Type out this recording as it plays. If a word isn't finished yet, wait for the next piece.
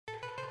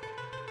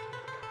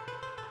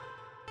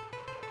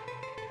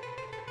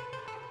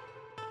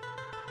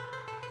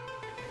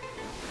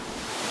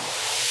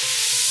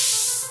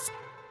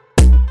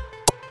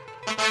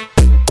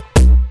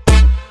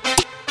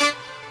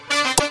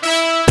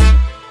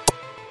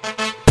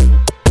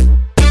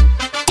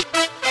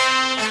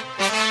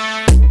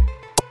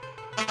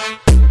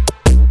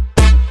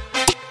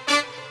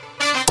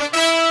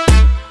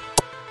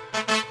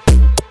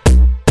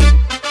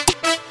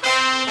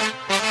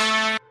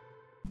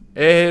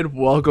And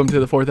welcome to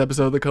the fourth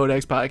episode of the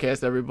Codex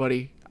Podcast,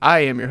 everybody. I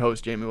am your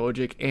host, Jamie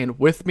Wojcik, and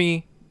with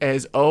me,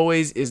 as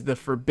always, is the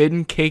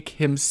Forbidden Cake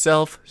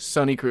himself,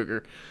 Sonny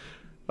Kruger.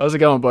 How's it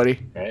going,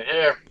 buddy? Right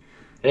here.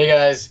 Hey,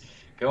 guys.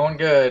 Going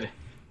good.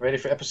 Ready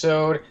for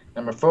episode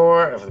number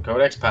 4 of the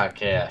Codex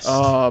Podcast.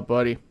 Oh,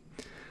 buddy.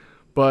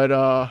 But,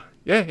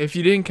 yeah, if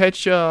you didn't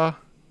catch what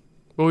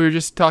we were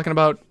just talking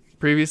about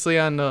previously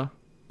on the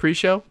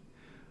pre-show,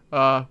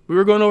 we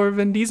were going over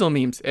Vin Diesel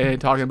memes and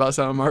talking about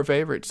some of our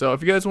favorites. So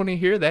if you guys want to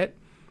hear that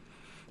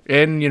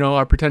and,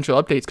 our potential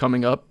updates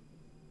coming up,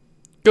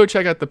 go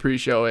check out the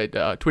pre-show at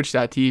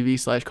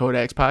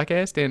twitch.tv/Codex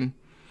Podcast and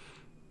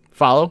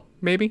follow,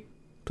 maybe,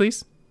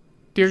 please.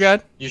 Dear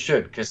God. You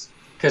should, because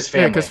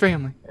family. Yeah, because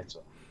family.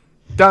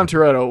 Dom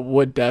Toretto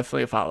would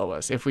definitely follow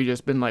us if we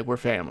just been like, we're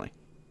family.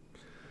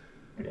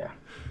 Yeah.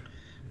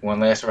 One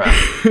last ride.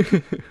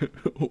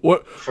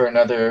 What? For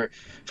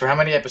how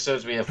many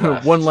episodes we have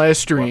left? One last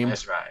stream. One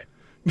last ride.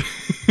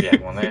 Yeah,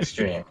 one last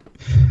stream.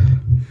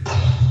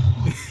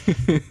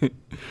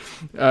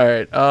 All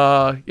right.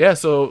 Yeah,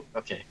 so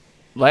okay.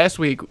 Last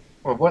week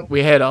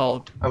we had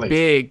a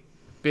big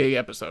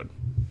episode.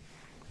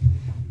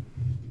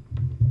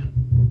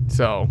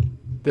 So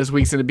this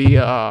week's going to be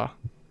a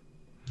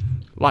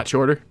lot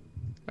shorter,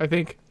 I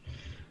think.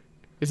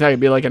 It's not going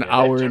to be like an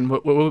hour and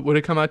what would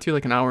it come out to?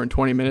 Like an hour and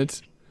 20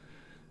 minutes?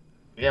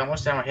 Yeah,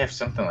 almost an hour and a half,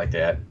 something like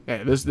that.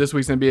 Yeah, this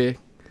week's going to be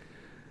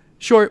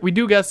short. We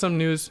do got some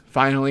news,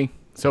 finally.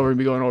 So we're going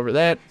to be going over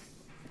that.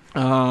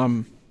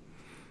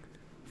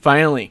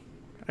 Finally,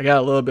 I got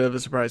a little bit of a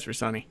surprise for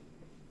Sonny.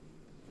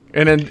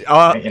 And then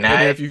I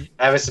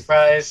have a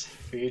surprise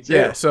for you too.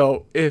 Yeah,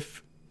 so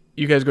if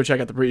you guys go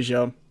check out the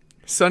pre-show,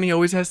 Sonny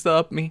always has to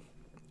up me.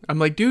 I'm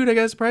like, dude, I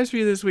got a surprise for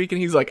you this week.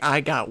 And he's like, I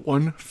got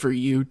one for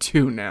you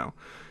too now.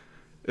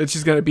 It's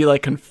just going to be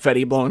like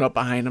confetti blowing up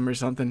behind him or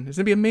something. It's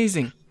going to be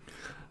amazing.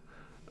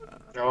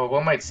 Oh,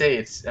 one might say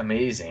it's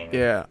amazing.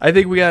 Yeah, I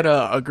think we got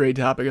a great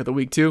topic of the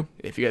week too.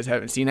 If you guys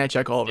haven't seen that,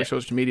 check all of our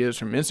social medias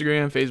from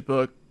Instagram,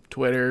 Facebook,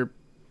 Twitter.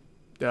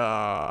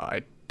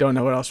 I don't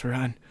know what else we're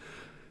on.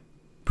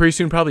 Pretty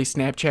soon, probably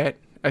Snapchat.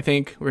 I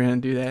think we're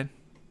going to do that.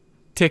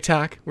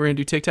 TikTok. We're going to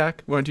do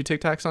TikTok. Want to do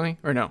TikTok, Sonny?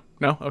 Or no?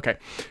 No? Okay.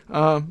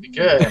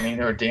 Good. I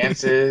mean, or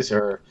dances,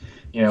 or,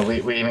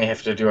 we may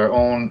have to do our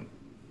own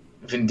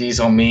Vin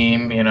Diesel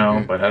meme,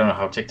 but I don't know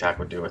how TikTok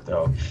would do it,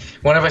 though.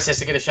 One of us has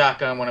to get a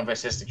shotgun. One of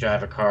us has to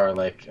drive a car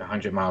like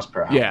 100 miles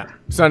per hour. Yeah.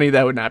 Sonny,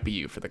 that would not be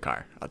you for the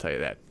car. I'll tell you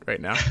that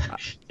right now.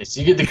 Yes,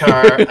 you get the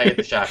car, I get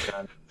the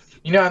shotgun.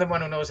 I'm the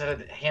one who knows how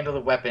to handle the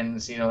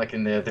weapons, like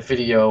in the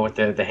video with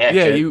the hatchet.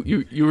 Yeah,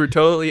 you were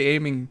totally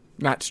aiming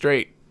not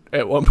straight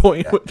at one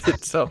point with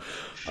it. So,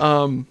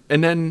 and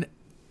then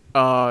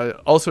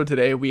also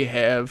today we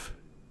have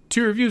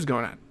 2 reviews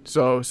going on.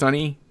 So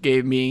Sonny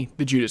gave me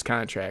the Judas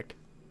Contract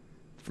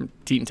from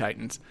Teen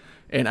Titans,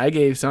 and I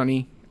gave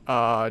Sonny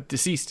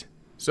DCEASED.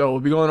 So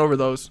we'll be going over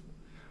those.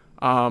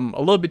 A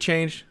little bit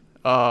changed.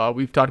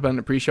 We've talked about in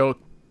the pre-show a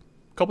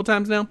couple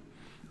times now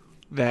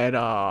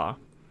that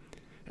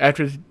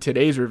after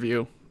today's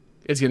review,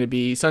 it's going to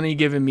be Sonny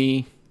giving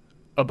me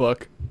a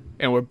book,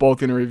 and we're both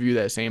going to review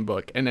that same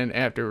book. And then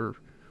after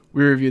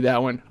we review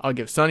that one, I'll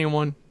give Sonny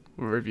one,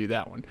 we'll review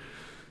that one.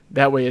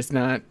 That way it's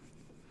not...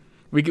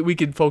 We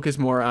could focus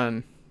more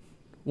on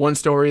one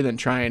story than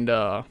trying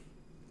to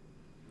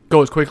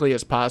go as quickly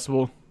as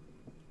possible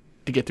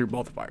to get through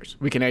both of ours.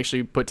 We can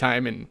actually put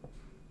time and,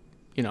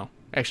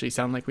 actually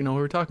sound like we know what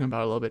we're talking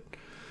about a little bit.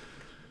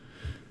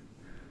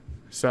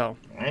 So,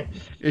 right.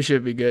 It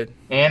should be good.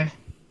 And...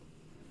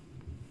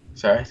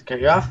 Sorry to cut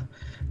you off.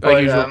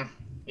 But,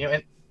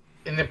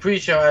 in the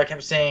pre-show, I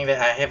kept saying that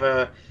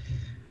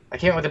I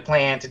came up with a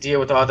plan to deal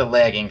with all the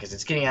lagging because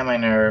it's getting on my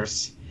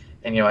nerves.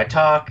 And, I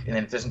talk, and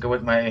then it doesn't go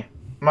with my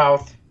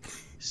mouth.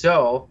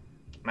 So,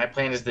 my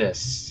plan is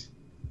this.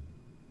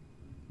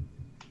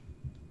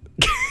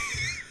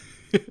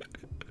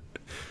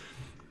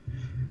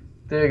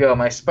 There you go,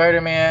 my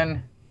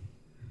Spider-Man.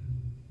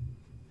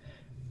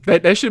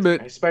 That should have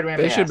been... Spider-Man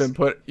that should have been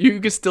put...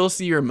 You can still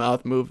see your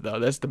mouth move, though.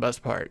 That's the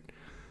best part.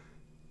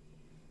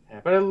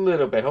 But a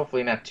little bit.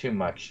 Hopefully not too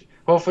much.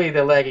 Hopefully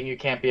the lagging you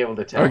can't be able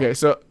to tell. Okay,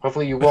 so...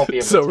 Hopefully you won't be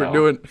able to tell. So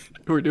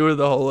we're doing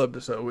the whole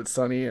episode with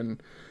Sonny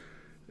and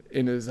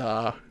in his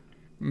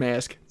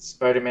mask.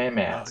 Spider-Man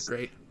mask. Oh,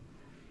 great.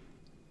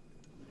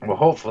 Well,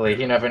 hopefully.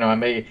 You never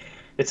know.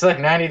 It's like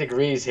 90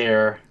 degrees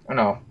here. Oh,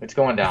 no. It's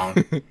going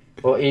down.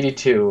 Well,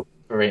 82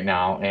 for right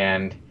now.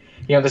 And,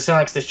 the sun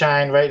likes to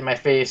shine right in my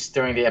face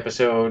during the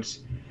episodes.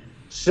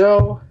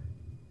 So,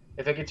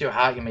 if I get too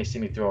hot, you may see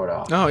me throw it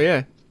off. Oh,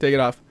 yeah. Take it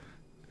off.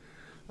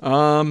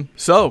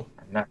 So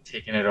I'm not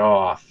taking it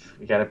off.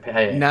 You gotta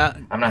pay it.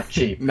 I'm not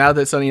cheap. Now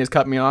that Sonny has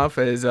cut me off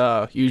as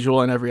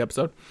usual in every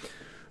episode,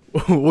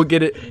 we'll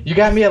get it. You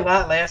got me a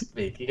lot last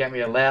week. When I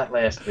watched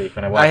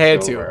it. I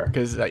had to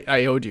because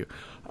I owed you.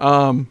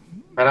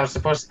 But I'm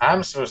supposed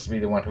to be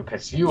the one who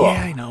cuts you off.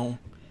 Yeah, I know.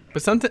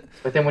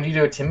 But then when you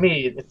do it to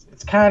me,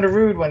 it's kind of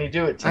rude when you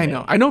do it to me.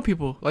 I know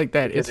people like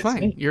that. Because it's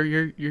fine.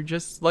 You're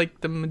just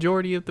like the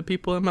majority of the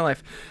people in my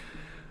life.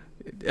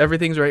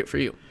 Everything's right for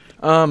you.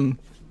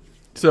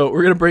 So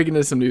we're gonna break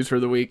into some news for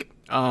the week.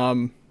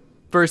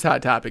 First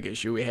hot topic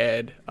issue we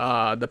had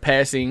the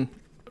passing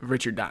of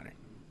Richard Donner.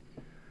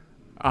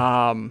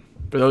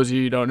 For those of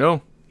you who don't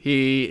know,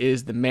 he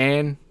is the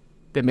man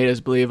that made us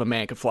believe a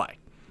man could fly.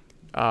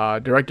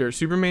 Director of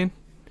Superman.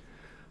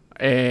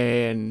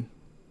 And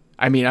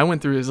I mean, I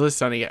went through his list,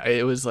 Sonny.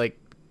 It was like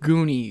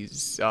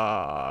Goonies,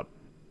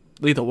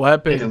 Lethal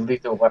Weapon.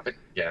 Lethal Weapon.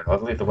 Yeah,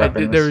 Lethal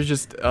Weapon. There was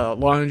just a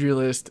laundry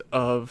list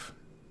of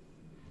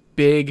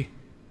big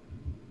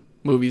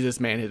movies this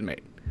man has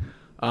made.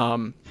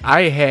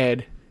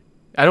 I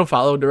don't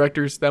follow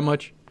directors that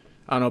much.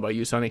 I don't know about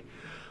you, Sonny.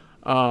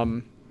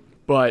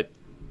 But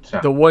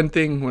the one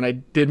thing when I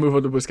did move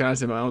up to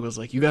Wisconsin, my uncle was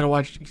like, you got to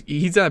watch.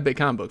 He's not a big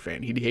comic book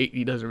fan.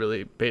 He doesn't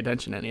really pay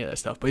attention to any of that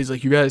stuff. But he's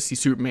like, you got to see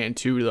Superman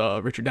 2,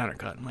 the Richard Donner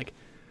cut. I'm like,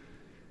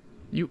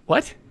 you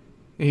what?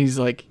 And he's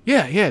like,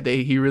 yeah.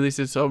 He released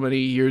it so many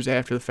years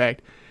after the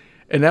fact.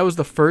 And that was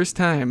the first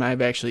time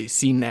I've actually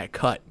seen that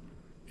cut.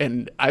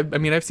 And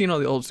I've seen all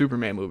the old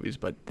Superman movies,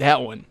 but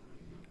that one,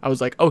 I was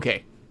like,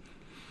 okay,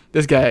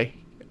 this guy,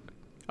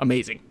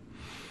 amazing.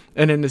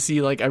 And then to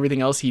see like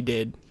everything else he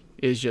did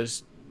is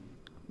just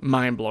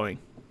mind blowing.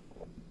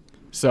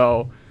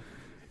 So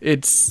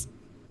it's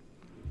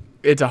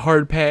a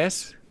hard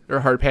pass or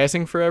hard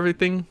passing for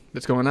everything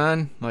that's going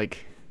on.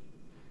 Like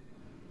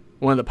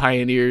one of the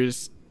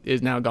pioneers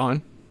is now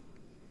gone,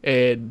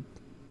 and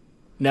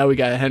now we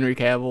got Henry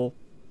Cavill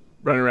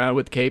running around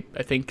with the cape,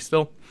 I think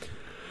still.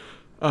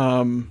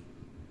 I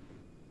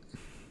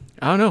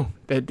don't know,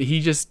 that he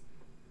just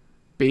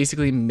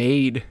basically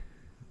made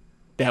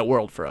that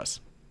world for us.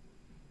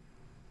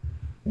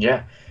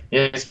 Yeah,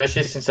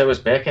 especially since that was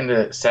back in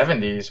the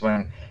 70s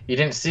when you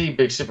didn't see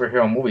big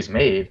superhero movies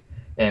made.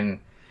 And,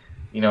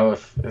 you know,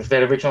 if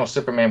that original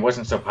Superman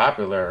wasn't so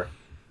popular,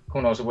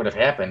 who knows what would have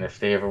happened if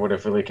they ever would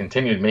have really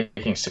continued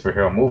making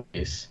superhero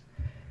movies.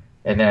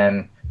 And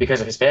then, because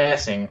of his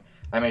passing,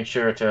 I was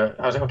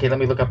like, okay, let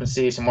me look up and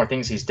see some more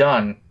things he's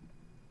done.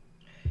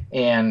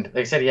 And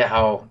like I said, yeah,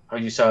 how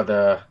you saw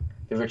the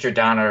Richard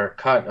Donner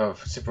cut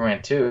of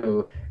Superman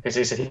 2, because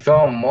they said he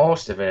filmed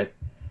most of it,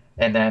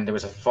 and then there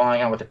was a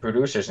falling out with the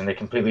producers, and they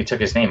completely took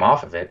his name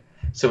off of it.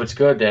 So it's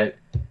good that,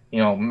 you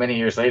know, many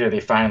years later, they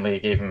finally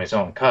gave him his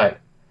own cut.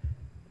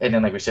 And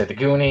then, like we said, the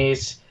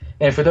Goonies.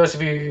 And for those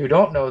of you who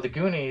don't know, the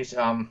Goonies,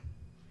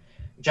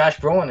 Josh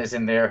Brolin is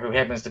in there, who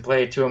happens to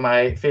play two of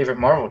my favorite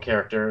Marvel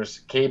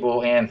characters,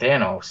 Cable and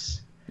Thanos.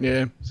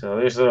 Yeah. So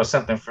there's a little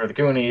something for the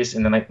Goonies.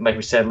 And then, like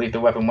we said,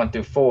 Lethal Weapon 1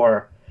 through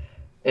 4.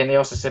 And they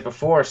also said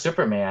before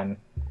Superman,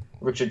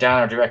 Richard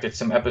Donner directed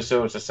some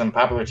episodes of some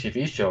popular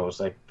TV shows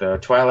like The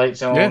Twilight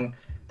Zone,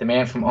 The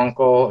Man from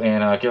U.N.C.L.E.,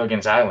 and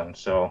Gilligan's Island.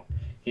 So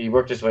he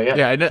worked his way up.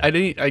 Yeah,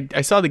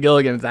 I saw the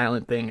Gilligan's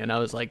Island thing, and I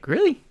was like,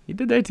 really? You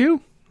did that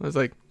too? I was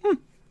like,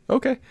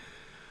 okay.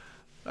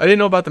 I didn't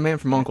know about The Man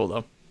from U.N.C.L.E.,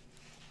 though.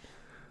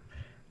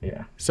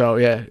 Yeah. So,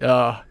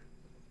 yeah,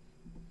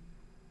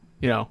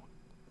 you know,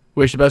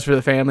 wish the best for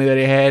the family that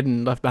he had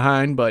and left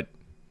behind, but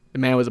the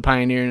man was a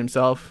pioneer in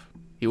himself.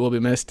 He will be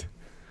missed.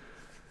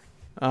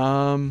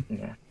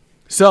 Yeah.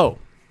 So,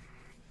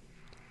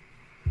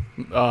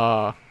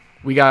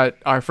 we got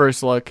our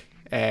first look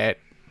at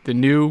the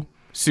new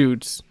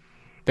suits,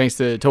 thanks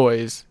to the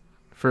toys,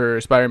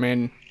 for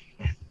Spider-Man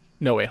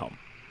No Way Home.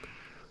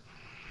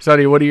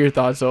 Sonny, what are your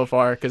thoughts so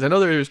far? Because I know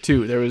there was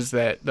two. There was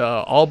that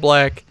all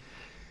black,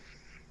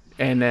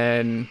 and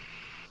then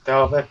The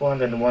all black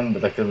one, and the one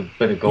with like a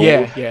bit of gold.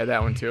 Yeah,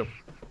 that one too.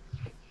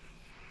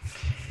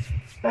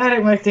 I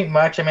didn't really think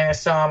much. I mean, I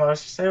saw him. I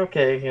was just like,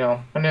 okay, you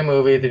know, a new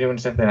movie. They're doing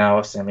something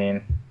else. I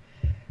mean,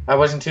 I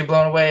wasn't too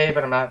blown away,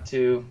 but I'm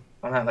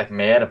not like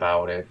mad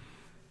about it.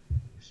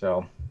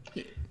 So,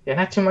 yeah,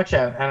 not too much.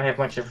 I don't have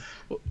much of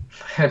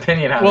an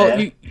opinion on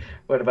that.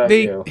 What about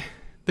you?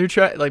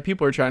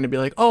 People are trying to be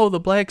like, oh, the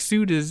black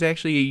suit is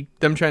actually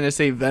them trying to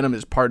say Venom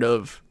is part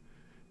of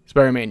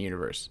Spider-Man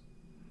universe,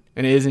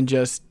 and it isn't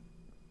just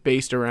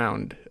based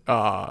around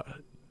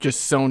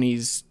just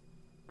Sony's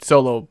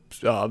solo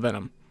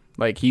Venom.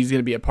 Like, he's going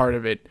to be a part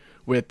of it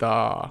with,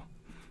 what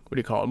do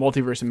you call it,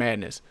 Multiverse of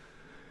Madness.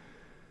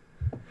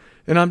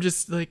 And I'm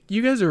just like,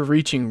 you guys are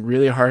reaching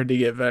really hard to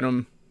get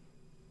Venom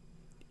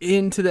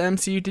into the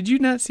MCU. Did you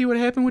not see what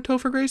happened with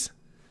Topher Grace?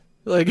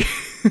 Like,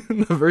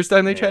 the first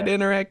time they tried to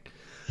interact?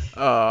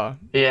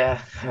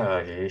 Yeah.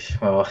 Oh, geez.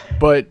 Well.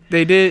 But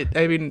they did,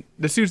 I mean,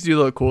 the suits do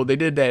look cool. They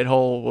did that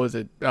whole, what was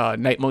it,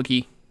 Night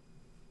Monkey,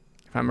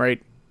 if I'm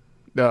right,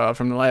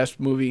 from the last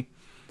movie.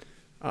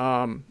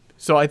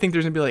 So I think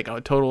there's going to be like a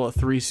total of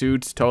 3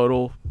 suits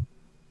total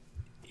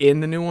in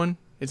the new one.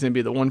 It's going to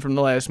be the one from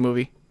the last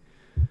movie,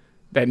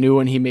 that new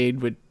one he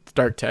made with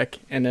Stark Tech,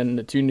 and then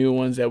the 2 new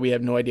ones that we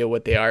have no idea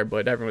what they are,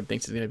 but everyone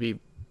thinks it's going to be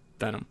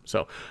Venom.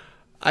 So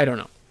I don't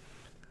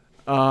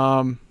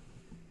know.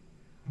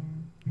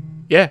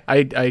 Yeah,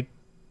 I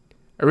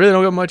really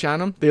don't got much on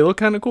them. They look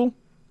kind of cool.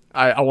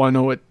 I want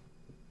to know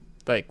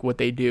what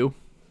they do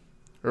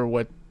or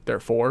what they're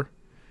for.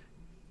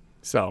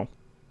 So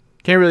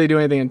can't really do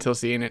anything until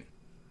seeing it.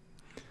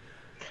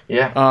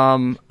 Yeah.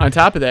 On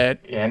top of that,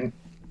 And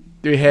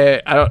we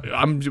had.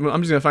 I'm just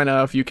gonna find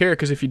out if you care,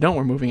 because if you don't,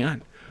 we're moving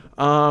on.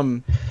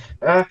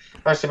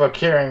 actually, about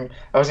caring,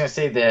 I was gonna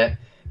say that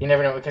you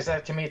never know because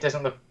that, to me it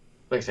doesn't look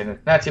like I said,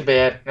 not too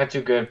bad, not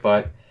too good,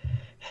 but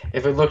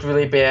if it looked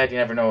really bad, you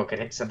never know.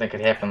 Something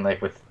could happen,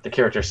 like with the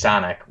character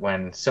Sonic,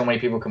 when so many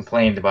people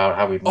complained about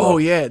how he Oh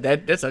looked. yeah,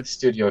 that's a The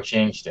studio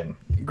changed him.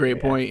 great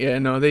Yeah. point. Yeah,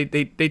 no,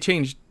 they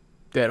changed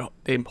that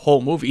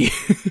whole movie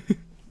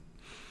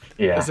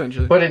Yeah,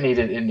 essentially. but it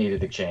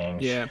needed to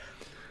change. Yeah,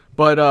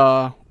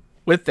 but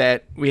with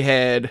that, we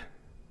had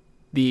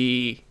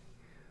the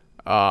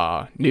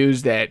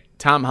news that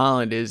Tom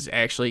Holland is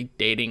actually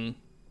dating.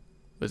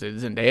 Was it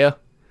Zendaya?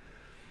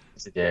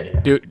 Yeah, yeah.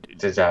 Do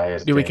Desire.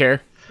 do we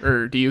care,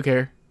 or do you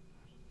care?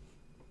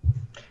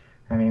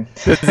 I mean,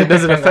 Does it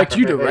affect not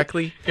you really.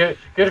 directly?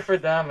 Good for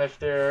them if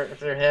they're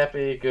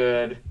happy.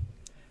 Good.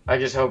 I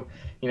just hope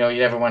you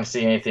never want to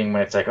see anything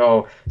when it's like,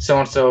 oh, so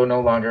and so no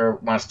longer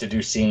wants to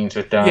do scenes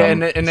with Yeah, them,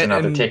 so now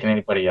they're and taking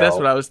anybody that's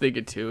out. what I was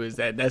thinking too. Is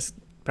that's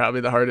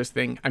probably the hardest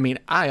thing. I mean,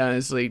 I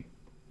honestly,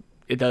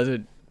 it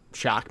doesn't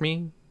shock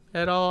me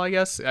at all. I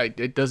guess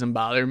it doesn't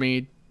bother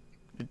me.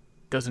 It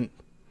doesn't.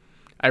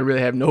 I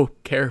really have no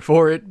care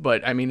for it.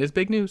 But I mean, it's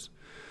big news.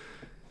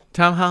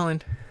 Tom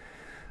Holland.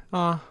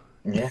 Aw.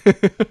 Yeah.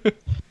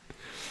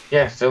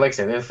 Yeah, so like I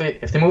said,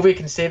 if the movie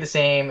can stay the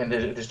same and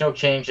there's no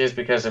changes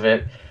because of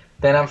it,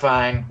 then I'm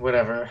fine.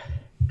 Whatever.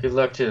 Good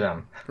luck to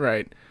them.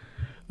 Right.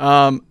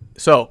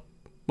 So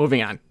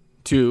moving on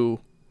to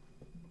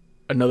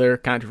another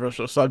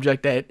controversial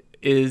subject that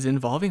is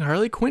involving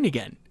Harley Quinn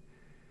again.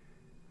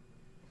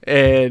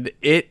 And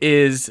it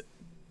is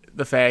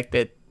the fact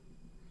that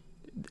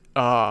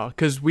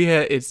because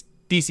it's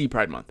DC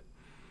Pride Month,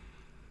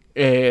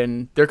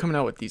 and they're coming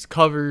out with these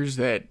covers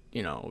that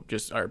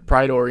just are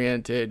pride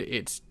oriented.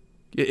 It's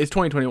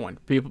 2021.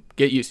 People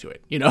get used to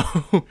it,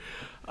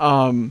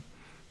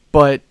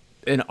 But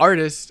an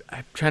artist,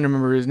 I'm trying to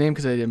remember his name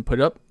because I didn't put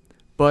it up,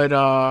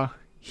 but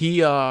he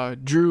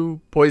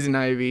drew Poison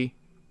Ivy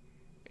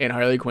and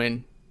Harley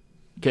Quinn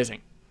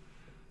kissing,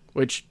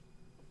 which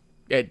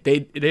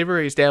they've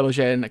already established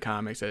that in the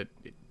comics that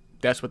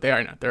that's what they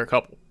are now. They're a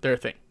couple. They're a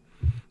thing.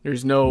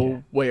 There's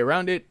no way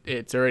around it.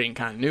 It's already in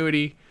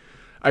continuity.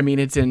 I mean,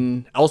 it's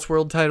in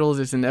Elseworld titles.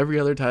 It's in every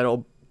other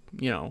title,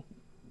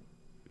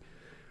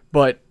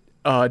 But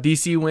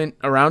DC went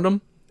around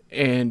them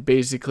and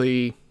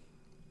basically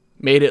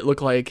made it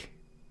look like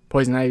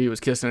Poison Ivy was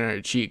kissing her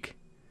cheek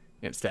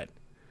instead.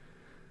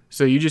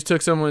 So you just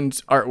took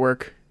someone's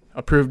artwork,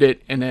 approved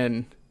it, and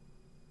then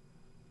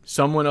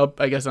someone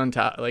up, I guess, on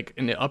top, like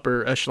in the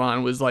upper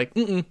echelon, was like,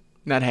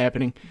 not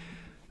happening.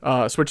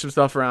 Switch some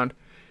stuff around.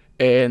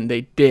 And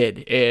they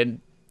did.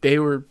 And they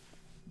were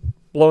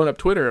blowing up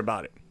Twitter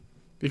about it.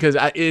 Because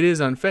it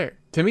is unfair.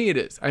 To me, it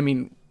is. I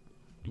mean,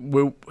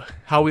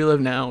 how we live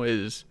now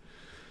is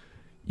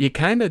you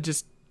kind of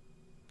just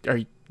are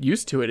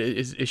used to it.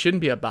 It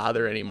shouldn't be a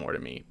bother anymore to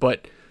me.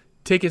 But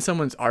taking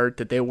someone's art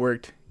that they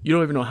worked, you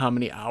don't even know how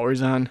many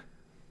hours on,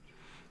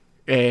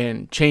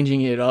 and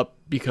changing it up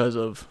because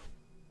of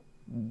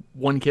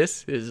one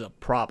kiss is a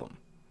problem.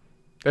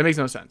 That makes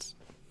no sense.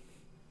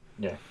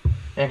 Yeah.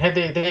 And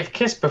they've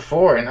kissed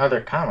before in other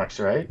comics,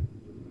 right?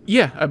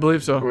 Yeah, I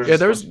believe so. Or Yeah,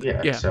 there was.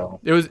 yeah, so.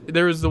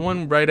 There was the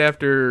one right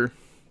after,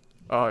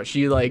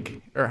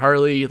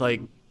 Harley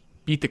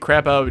beat the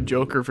crap out of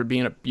Joker for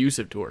being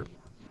abusive to her,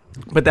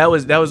 but that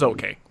was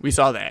okay. We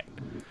saw that.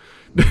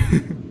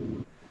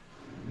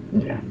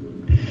 Yeah.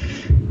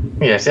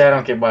 Yeah. See, I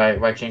don't get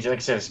why change it. Like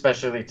I said,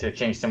 especially to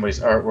change somebody's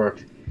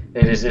artwork,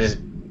 it is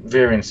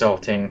very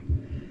insulting.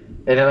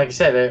 And then, like I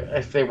said,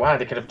 if they wanted,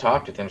 they could have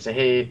talked with him, say,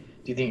 hey, do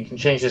you think you can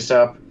change this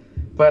up?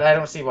 But I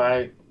don't see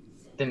why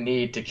the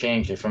need to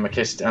change it from a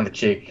kiss on the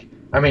cheek.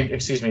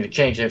 To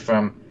change it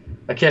from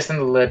a kiss on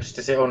the lips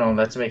to say, oh no,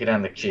 let's make it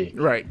on the cheek.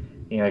 Right.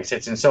 Like I said,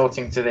 it's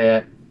insulting to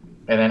that.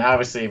 And then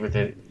obviously with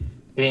it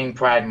being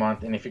Pride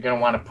Month, and if you're going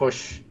to want to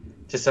push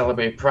to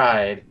celebrate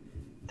Pride,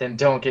 then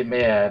don't get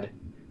mad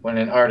when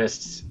an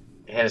artist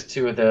has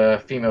two of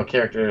the female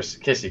characters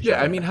kiss each other.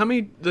 Yeah, I mean, how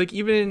many,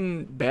 even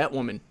in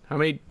Batwoman, how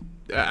many,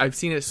 I've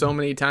seen it so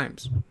many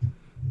times.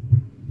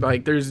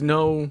 There's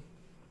no,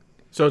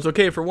 so it's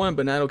okay for one,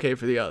 but not okay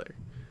for the other.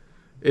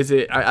 Is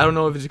it? I don't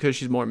know if it's because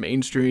she's more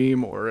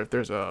mainstream or if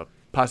there's a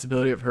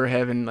possibility of her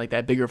having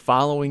that bigger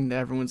following that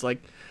everyone's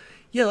like,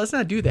 yeah, let's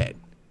not do that.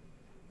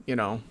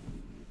 Yeah.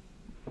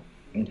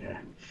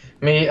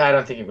 Me, I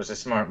don't think it was a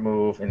smart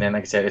move. And then,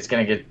 like I said, it's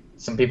gonna get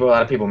a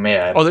lot of people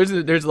mad. Oh, there's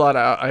a lot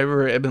of.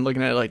 I've been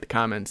looking at the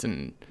comments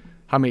and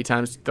how many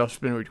times stuff's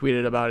been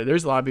retweeted about it.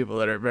 There's a lot of people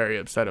that are very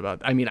upset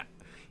about it. I mean,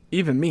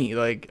 even me.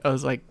 I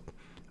was like,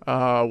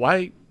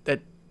 why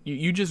that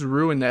you just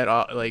ruined that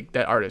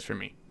that artist for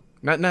me.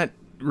 Not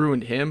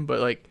ruined him,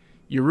 but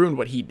you ruined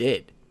what he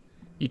did.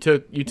 You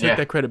took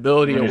that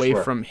credibility away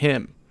from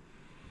him.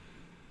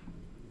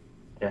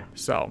 Yeah.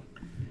 So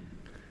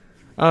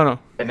I don't know.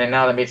 And then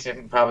now that makes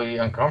him probably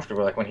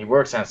uncomfortable. Like when he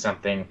works on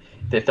something,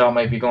 the thought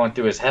might be going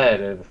through his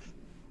head of,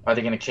 are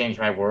they going to change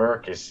my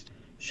work?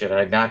 Should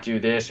I not do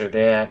this or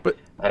that? But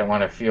I don't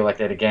want to feel like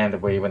that again the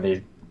way when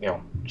they,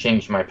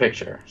 changed my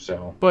picture.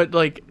 So, But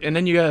like, and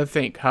then you gotta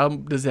think, how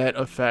does that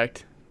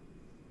affect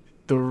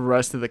the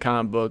rest of the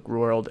comic book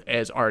world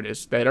as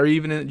artists that are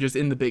even just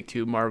in the big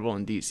two, Marvel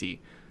and DC?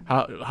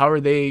 How are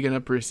they gonna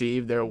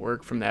perceive their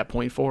work from that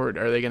point forward?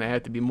 Are they gonna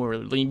have to be more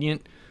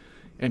lenient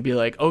and be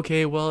like,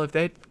 okay, well, if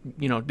that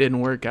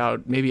didn't work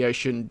out, maybe I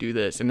shouldn't do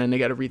this, and then they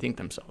got to rethink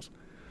themselves.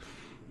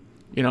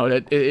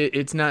 That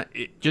it's not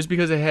just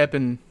because it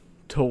happened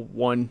to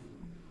one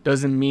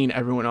doesn't mean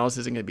everyone else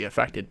isn't going to be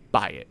affected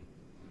by it.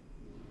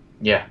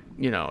 Yeah.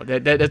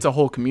 That's a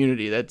whole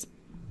community. That's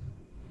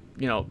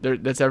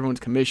that's everyone's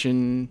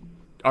commission,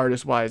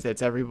 artist wise.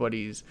 That's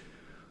everybody's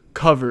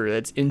cover.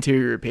 That's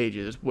interior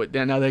pages.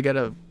 Now they got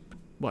to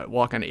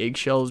walk on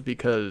eggshells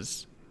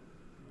because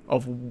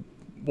of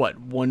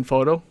one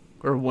photo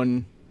or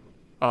one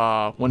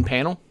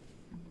panel.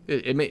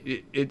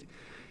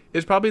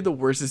 It's probably the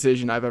worst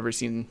decision I've ever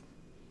seen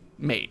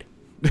made.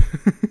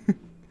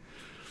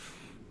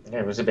 Yeah,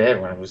 it was a bad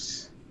one. It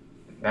was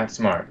not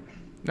smart.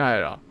 Not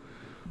at all.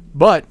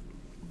 But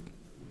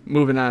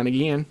moving on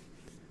again,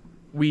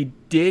 we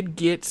did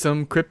get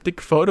some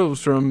cryptic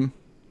photos from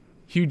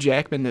Hugh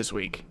Jackman this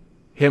week.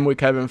 Him with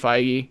Kevin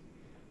Feige,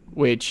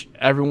 which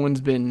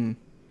everyone's been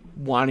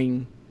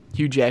wanting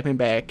Hugh Jackman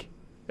back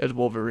as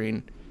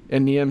Wolverine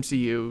in the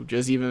MCU,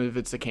 just even if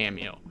it's a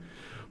cameo.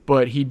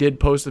 But he did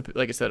post,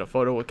 like I said, a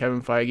photo with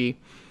Kevin Feige.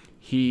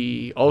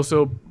 He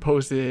also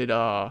posted,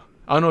 I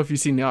don't know if you've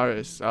seen the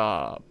artist,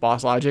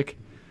 Boss Logic.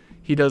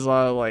 He does a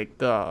lot of like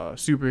the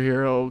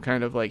superhero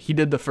kind of like, he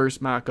did the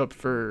first mock-up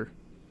for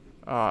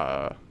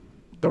The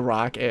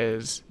Rock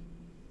as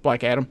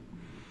Black Adam.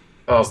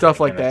 Oh, stuff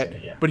like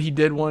that. Yeah. But he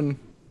did one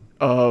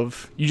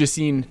of, you just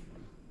seen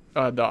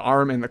the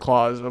arm and the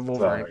claws of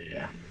Wolverine. Oh,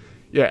 yeah.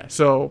 Yeah,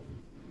 so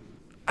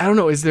I don't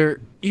know, is there,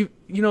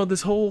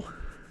 this whole,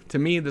 to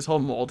me, this whole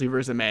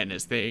multiverse of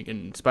madness thing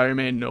and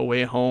Spider-Man No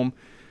Way Home,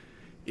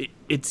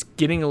 it's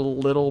getting a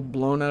little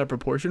blown out of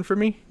proportion for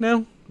me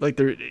now. Like,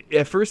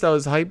 at first I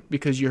was hyped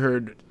because you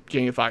heard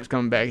Jamie Foxx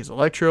coming back as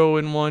Electro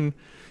in one.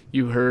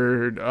 You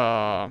heard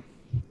that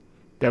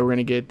we're going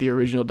to get the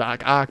original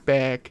Doc Ock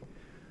back.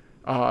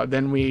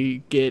 Then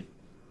we get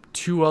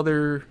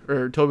Tobey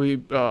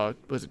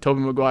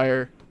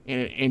Maguire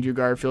and Andrew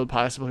Garfield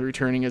possibly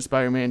returning as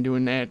Spider-Man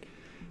doing that.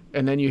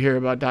 And then you hear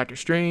about Doctor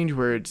Strange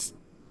where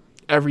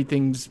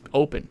everything's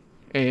open.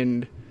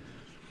 And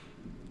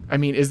I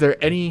mean, is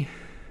there any,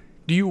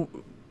 do you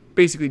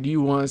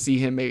want to see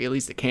him make at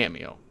least a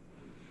cameo?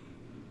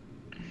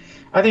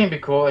 I think it'd be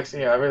cool. I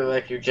really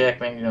like Hugh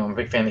Jackman. I'm a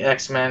big fan of the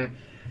X-Men.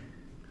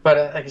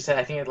 But like I said,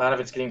 I think a lot of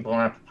it's getting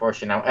blown out of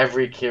proportion now.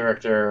 Every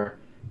character,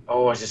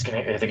 are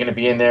they gonna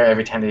be in there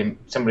every time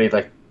somebody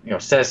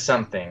says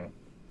something?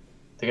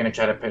 They're gonna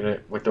try to put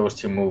it with those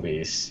two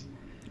movies.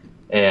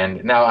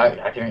 And now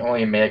I can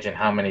only imagine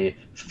how many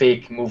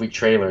fake movie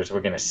trailers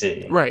we're gonna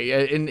see.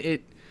 Right, and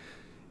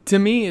to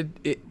me,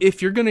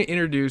 if you're gonna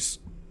introduce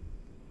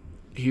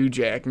Hugh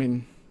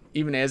Jackman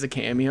even as a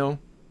cameo,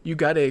 you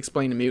got to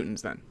explain the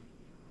mutants then.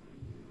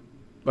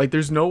 Like,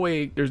 there's no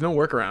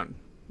workaround.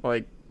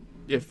 Like,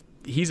 if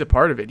he's a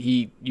part of it,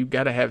 you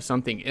got to have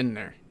something in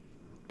there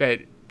that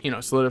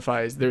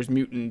solidifies there's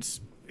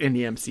mutants in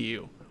the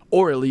MCU,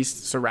 or at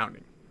least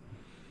surrounding.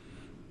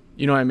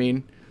 You know what I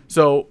mean?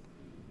 So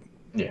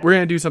yeah. We're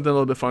gonna do something a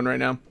little bit fun right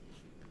now.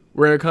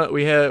 We're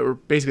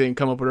basically gonna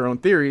come up with our own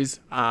theories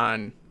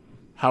on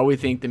how we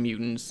think the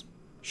mutants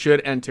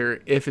should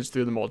enter if it's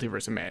through the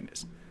multiverse of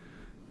madness.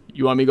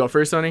 You want me to go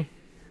first, Sonny?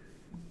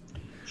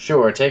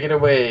 Sure, take it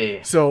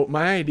away. So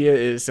my idea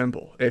is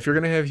simple. If you're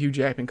gonna have Hugh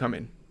Jackman come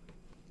in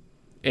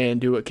and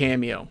do a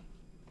cameo,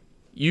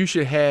 you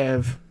should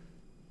have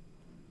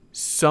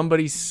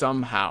somebody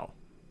somehow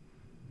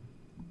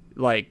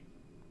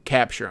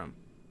capture him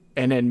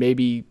and then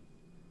maybe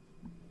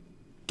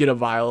get a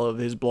vial of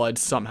his blood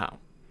somehow.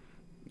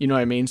 You know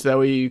what I mean? So that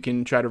way you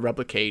can try to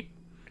replicate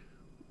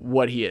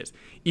what he is.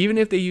 Even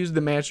if they use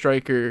the Matt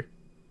Striker,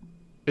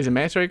 is it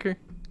Matt Striker,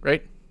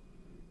 right?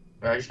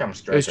 He's kind of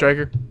Striker.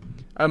 Striker.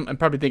 I'm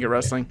probably thinking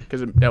wrestling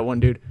because of that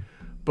one dude,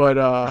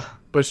 but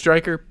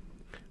Striker,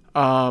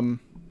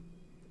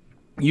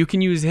 you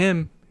can use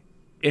him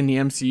in the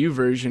MCU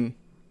version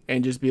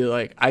and just be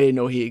like, I didn't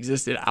know he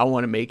existed. I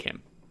want to make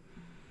him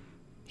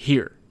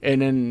here,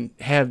 and then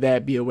have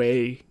that be a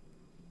way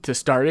to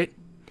start it.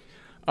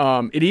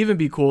 It'd even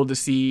be cool to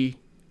see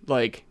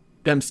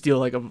them steal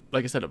like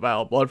I said, a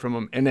vial of blood from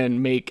him, and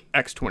then make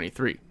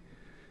X-23,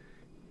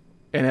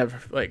 and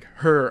have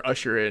her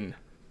usher in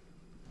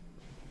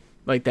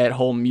that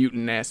whole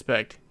mutant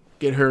aspect,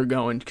 get her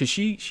going, because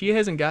she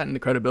hasn't gotten the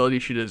credibility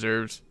she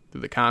deserves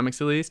through the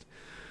comics, at least.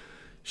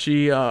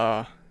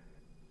 I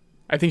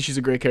think she's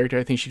a great character.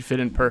 I think she'd fit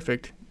in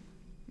perfect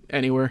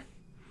anywhere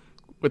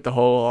with the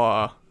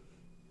whole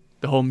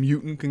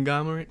mutant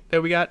conglomerate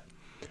that we got.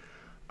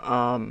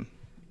 Or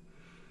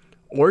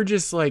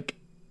just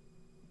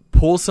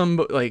pull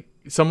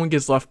someone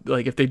gets left,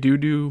 if they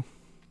do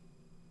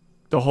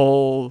the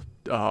whole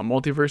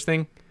multiverse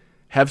thing,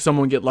 have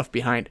someone get left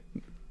behind.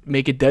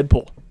 Make it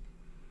Deadpool.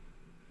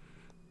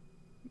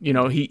 you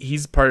know,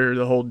 he's part of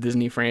the whole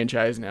Disney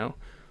franchise now.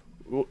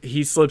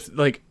 He slips,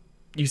 like,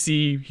 you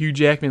see Hugh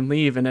Jackman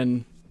leave, and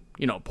then,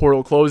 you know,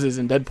 portal closes,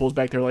 and Deadpool's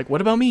back there like,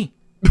 what about me?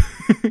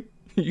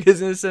 You guys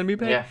gonna send me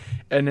back? Yeah.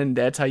 And then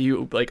that's how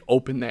you, like,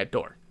 open that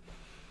door.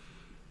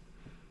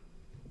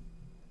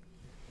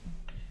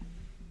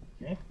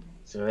 Okay.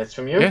 So that's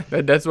from you? Yeah,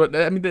 that's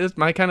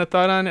my kind of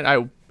thought on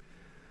it.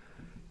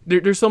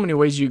 There's so many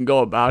ways you can go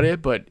about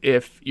it, but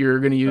if you're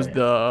gonna use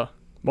the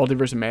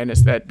Multiverse of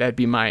Madness, that'd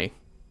be my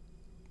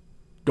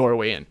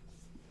doorway in.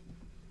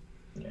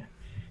 Yeah.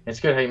 It's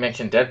good how you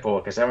mentioned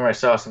Deadpool, because I remember I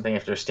saw something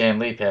after Stan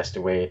Lee passed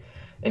away,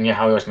 and you know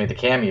how he always made the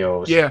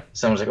cameos. Yeah.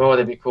 Someone's like, oh,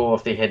 that'd be cool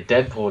if they had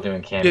Deadpool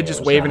doing cameos. Yeah,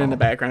 just waving now. in the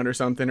background or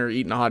something, or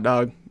eating a hot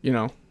dog, you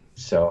know.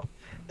 So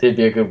that'd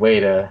be a good way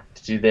to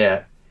do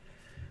that.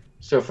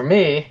 So for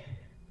me,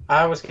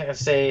 I was going to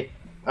say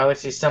I would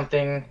see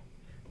something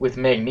with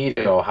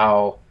Magneto,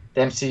 how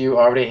the MCU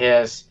already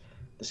has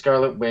the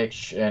Scarlet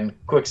Witch and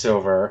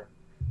Quicksilver,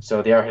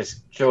 so they are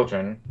his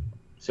children.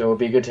 So it would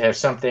be good to have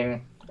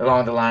something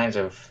along the lines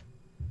of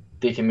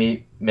they can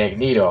meet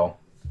Magneto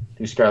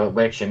through Scarlet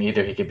Witch, and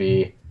either he could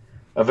be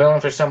a villain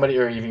for somebody,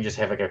 or even just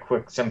have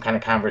like some kind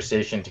of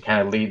conversation to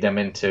kind of lead them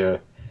into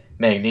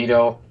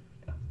Magneto,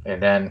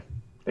 and then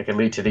they could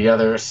lead to the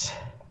others.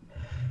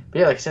 But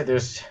yeah, like I said,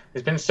 there's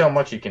been so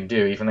much you can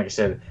do. Even like I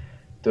said,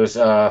 those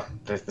the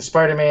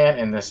Spider-Man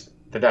and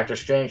the Doctor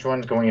Strange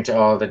ones going into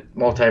all the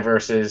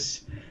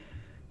multiverses.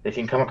 They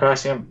can come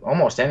across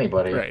almost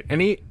anybody. Right.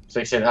 So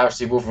like I said,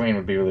 obviously Wolverine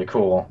would be really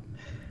cool.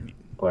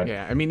 But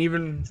yeah, I mean,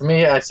 even for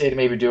me, I'd say to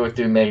maybe do it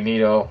through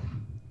Magneto,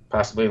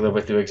 possibly a little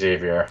bit through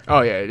Xavier.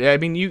 Oh yeah. I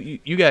mean,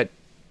 you got.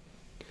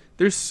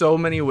 There's so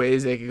many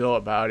ways they could go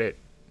about it.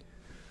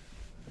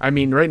 I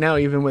mean, right now,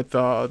 even with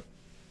the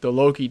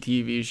Loki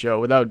TV show,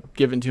 without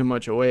giving too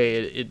much away,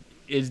 it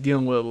is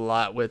dealing with a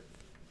lot with,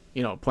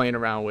 you know, playing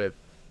around with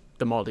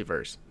the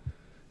multiverse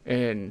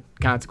and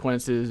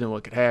consequences and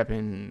what could happen,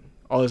 and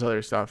all this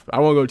other stuff. I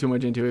won't go too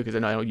much into it because I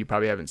know you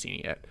probably haven't seen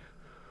it yet,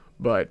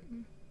 but.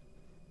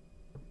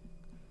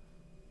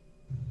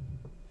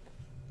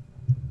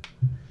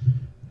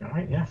 All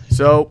right, yeah.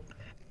 So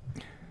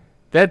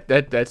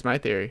that's my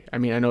theory. I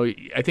mean,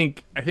 I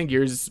think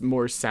yours is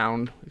more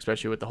sound,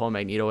 especially with the whole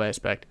Magneto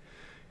aspect,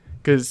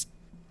 because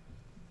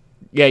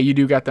yeah, you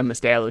do got them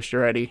established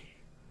already.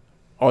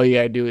 All you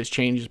gotta do is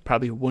change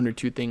probably one or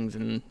two things,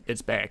 and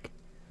it's back.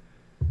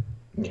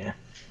 Yeah.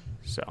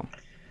 So.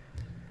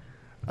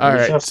 All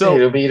right. So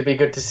it'll be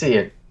good to see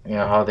it. You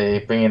know how they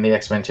bring in the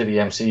X-Men to the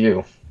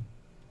MCU.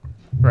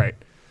 Right.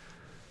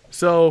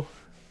 So.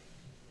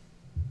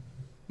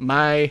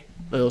 My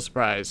little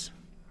surprise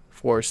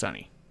for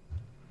Sonny.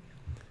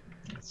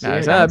 Now,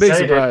 it's not a big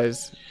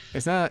surprise.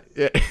 It's not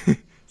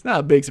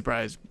a big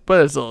surprise,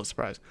 but it's a little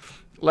surprise.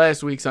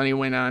 Last week, Sonny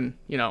went on,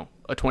 you know,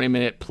 a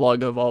 20-minute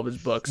plug of all of his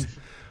books.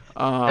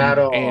 Not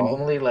all,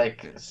 only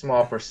like a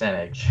small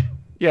percentage.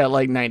 Yeah,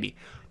 like 90.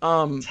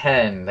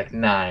 10, like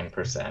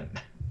 9%.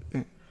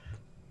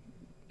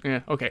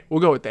 Yeah, okay,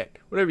 we'll go with that.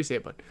 Whatever you say,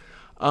 bud.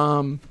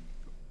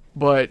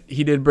 But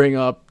he did bring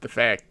up the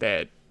fact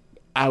that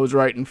I was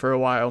writing for a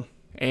while,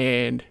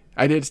 and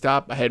I did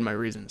stop. I had my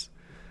reasons.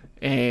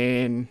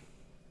 And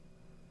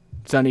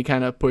Sonny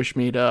kind of pushed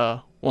me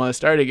to want to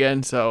start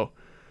again, so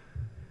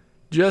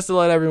just to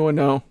let everyone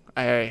know,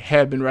 I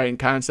have been writing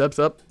concepts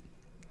up.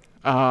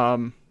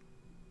 I'm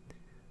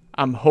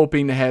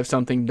hoping to have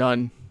something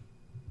done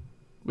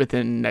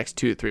within the next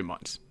 2 to 3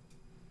 months.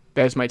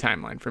 That's my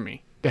timeline for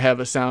me. To have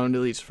a sound,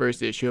 at least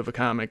first issue of a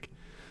comic.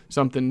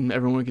 Something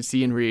everyone can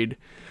see and read.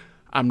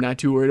 I'm not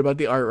too worried about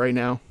the art right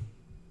now.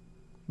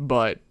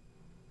 But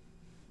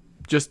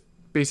just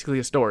basically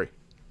a story.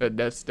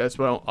 That's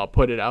what I'll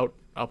put it out.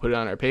 I'll put it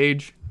on our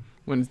page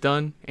when it's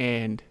done.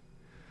 And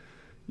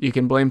you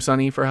can blame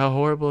Sonny for how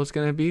horrible it's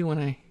going to be when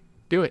I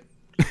do it.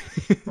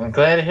 I'm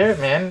glad to hear it,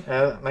 man.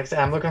 Like I said,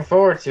 I'm looking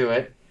forward to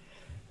it.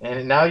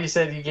 And now you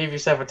said you gave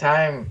yourself a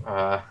time.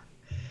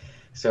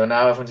 So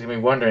now everyone's gonna be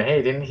wondering,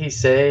 hey, didn't he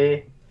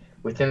say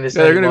within this?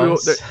 Yeah,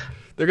 months?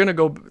 They're gonna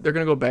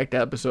go back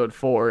to episode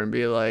 4 and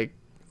be like,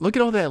 look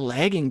at all that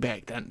lagging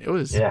back then. It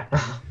was yeah.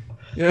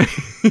 Yeah.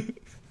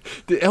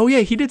 Oh yeah,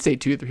 he did say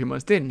 2 to 3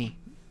 months, didn't he?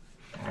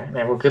 All right,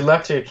 man. Well, good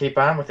luck to you. Keep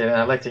on with it, and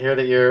I'd like to hear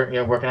that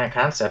you're working on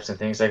concepts and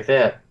things like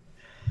that.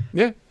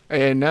 Yeah.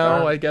 And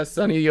now I guess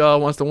Sonny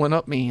wants to one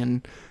up me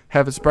and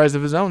have a surprise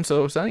of his own.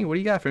 So Sonny, what do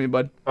you got for me,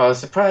 bud? Oh, the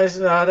surprise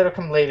that'll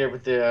come later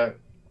with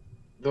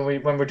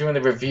when we're doing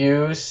the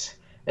reviews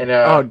and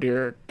oh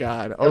dear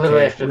God, okay. A little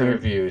after the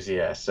reviews,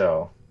 yeah.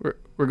 So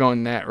we're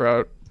going that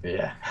route.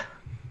 Yeah.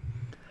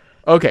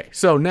 Okay,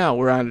 so now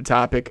we're on the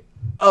topic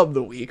of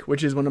the week,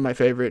 which is one of my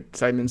favorite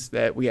segments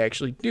that we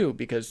actually do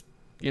because,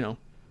 you know,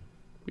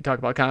 we talk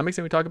about comics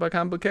and we talk about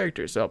comic book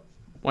characters, so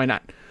why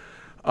not?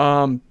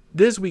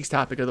 This week's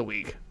topic of the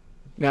week.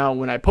 Now,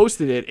 when I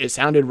posted it, it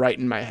sounded right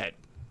in my head.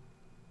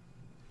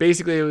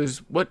 Basically, it was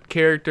what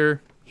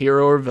character,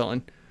 hero or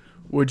villain,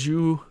 would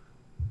you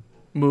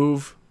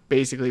move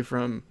basically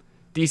from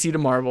DC to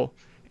Marvel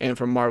and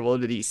from Marvel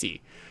to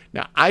DC?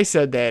 Now, I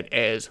said that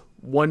as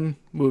one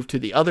move to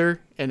the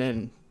other, and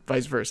then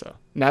vice versa.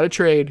 Not a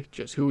trade,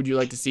 just who would you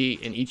like to see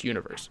in each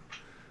universe.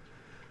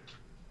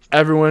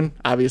 Everyone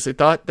obviously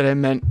thought that I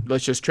meant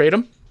let's just trade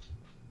them.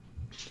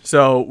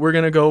 So we're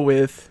going to go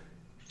with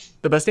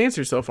the best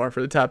answer so far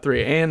for the top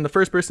 3. And the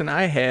first person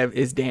I have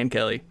is Dan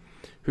Kelly,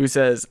 who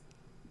says,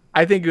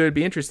 I think it would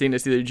be interesting to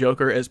see the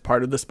Joker as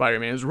part of the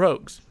Spider-Man's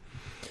rogues.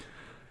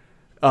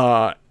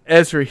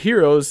 As for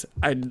heroes,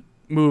 I'd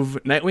move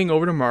Nightwing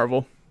over to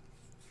Marvel.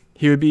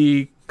 He would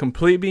be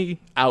completely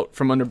out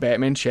from under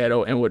Batman's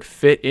shadow and would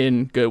fit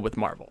in good with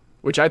Marvel,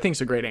 which I think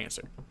is a great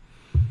answer.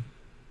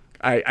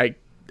 I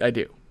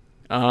do.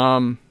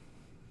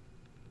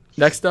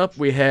 Next up,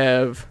 we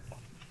have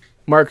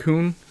Mark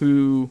Hoon,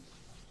 who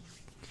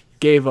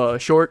gave a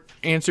short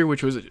answer,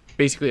 which was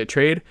basically a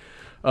trade.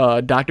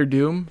 Dr.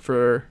 Doom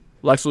for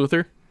Lex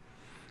Luthor.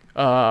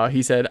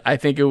 He said, I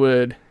think it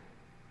would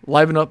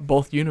liven up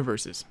both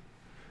universes,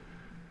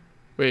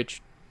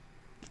 which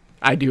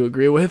I do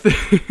agree with.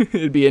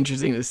 It'd be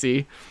interesting to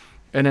see.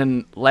 And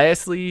then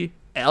lastly,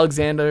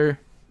 Alexander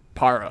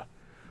Para.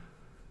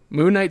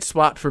 Moon Knight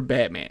swapped for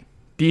Batman.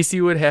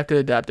 DC would have to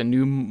adopt a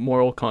new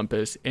moral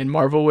compass, and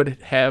Marvel would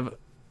have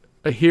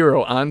a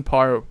hero on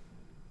par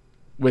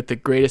with the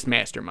greatest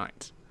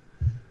masterminds.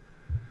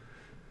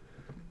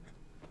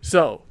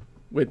 So,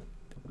 with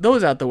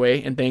those out the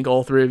way, and thank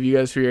all 3 of you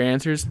guys for your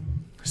answers,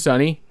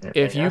 Sonny,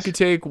 if you could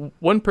take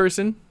one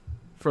person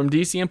from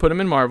DC and put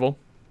him in Marvel,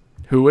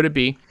 who would it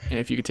be? And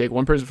if you could take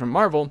one person from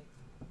Marvel,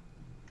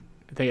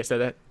 I think I said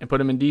that, and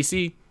put him in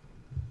DC,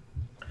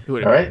 who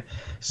would it be? All right.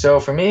 So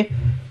for me,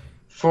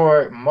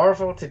 for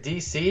Marvel to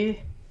DC,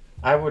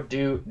 I would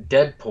do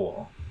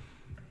Deadpool.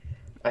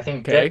 I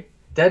think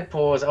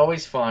Deadpool is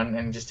always fun,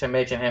 and just to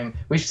mention him,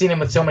 we've seen him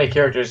with so many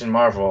characters in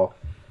Marvel.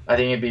 I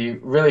think it'd be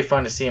really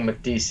fun to see him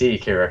with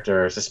DC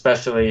characters,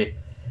 especially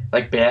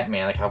like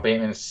Batman, like how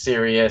Batman's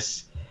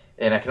serious,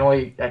 and I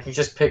can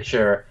just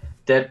picture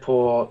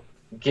Deadpool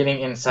getting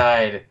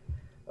inside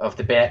of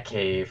the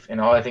Batcave and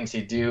all the things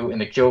he'd do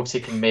and the jokes he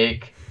can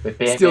make with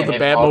Batman. Steal the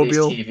and all these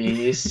Batmobile.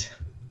 TVs.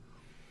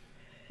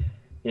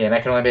 Yeah, and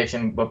I can only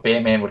imagine what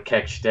Batman would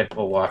catch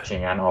Deadpool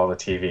watching on all the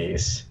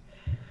TVs.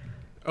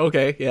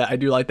 Okay, yeah, I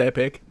do like that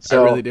pick.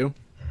 So, I really do.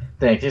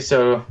 Thank you.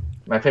 So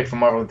my pick from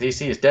Marvel to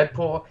DC is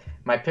Deadpool.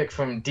 My pick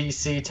from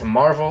DC to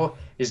Marvel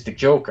is the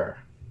Joker.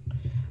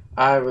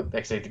 I would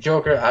say the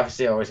Joker,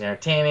 obviously always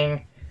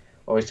entertaining,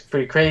 always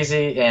pretty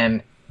crazy,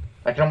 and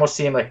I can almost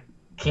see him like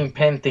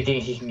Kingpin thinking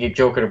he can get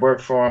Joker to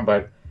work for him,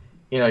 but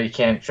you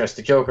can't trust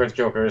the Joker. The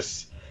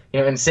Joker's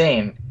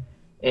insane,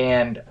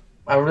 and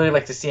I would really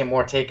like to see him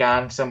more take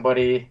on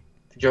somebody,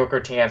 the Joker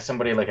take on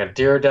somebody like a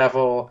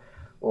Daredevil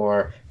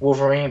or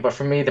Wolverine. But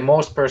for me, the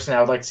most person I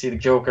would like to see the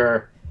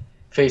Joker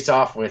face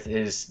off with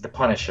is the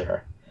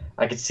Punisher.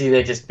 I could see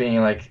that just being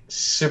like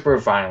super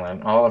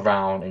violent all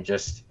around and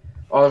just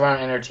all around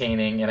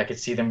entertaining, and I could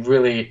see them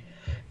really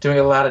doing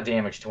a lot of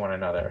damage to one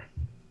another.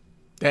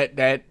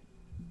 That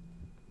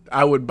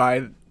I would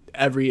buy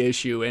every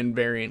issue and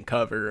variant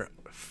cover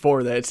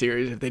for that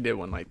series if they did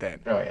one like that.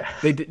 Oh yeah.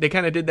 They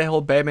kind of did that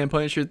whole Batman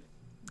Punisher,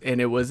 and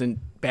it wasn't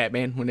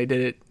Batman when they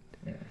did it.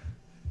 Yeah.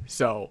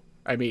 So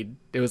I mean,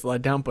 it was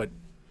let down, but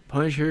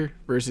Punisher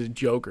versus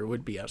Joker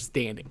would be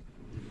outstanding.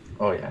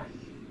 Oh yeah.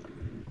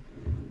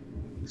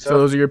 So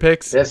those are your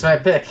picks? That's my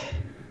pick.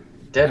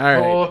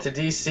 Deadpool to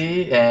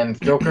DC and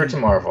Joker to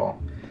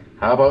Marvel.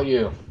 How about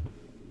you?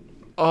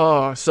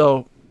 Oh,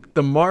 so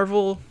the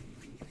Marvel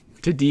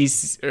to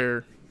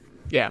DC,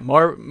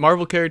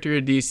 Marvel character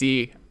to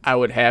DC, I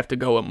would have to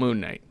go with Moon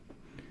Knight.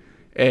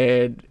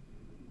 And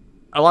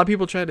a lot of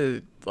people try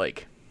to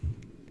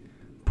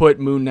put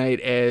Moon Knight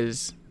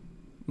as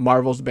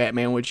Marvel's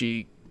Batman, which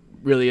he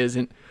really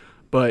isn't.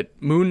 But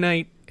Moon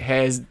Knight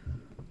has,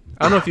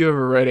 I don't know if you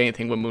ever read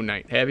anything with Moon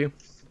Knight. Have you?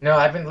 No,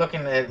 I've been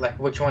looking at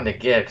which one to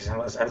get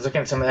because I was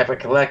looking at some of the Epic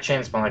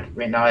collections, but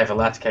right now I have a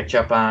lot to catch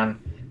up on.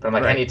 But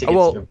I'm I need to get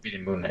to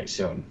reading Moon Knight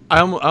soon.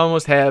 I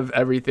almost have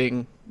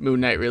everything Moon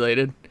Knight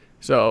related.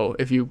 So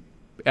if you,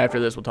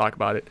 after this, we'll talk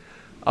about it.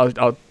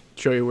 I'll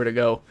show you where to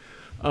go.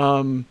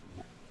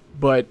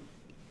 But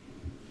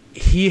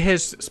he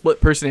has split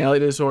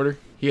personality disorder.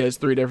 He has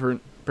 3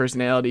 different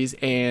personalities,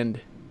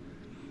 and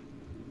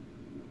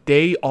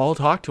they all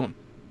talk to him.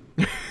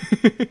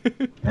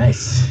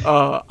 Nice.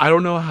 I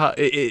don't know how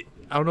I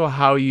don't know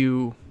how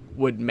you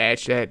would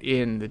match that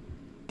in the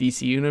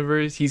DC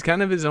universe. He's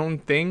kind of his own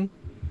thing.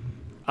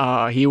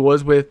 He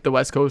was with the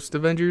West Coast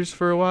Avengers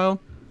for a while,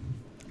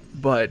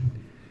 but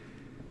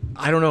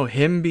I don't know,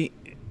 him being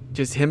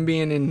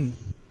in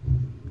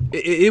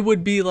it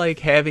would be like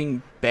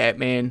having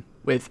Batman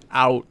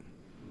without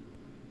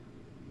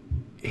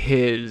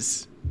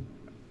his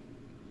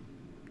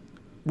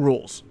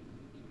rules.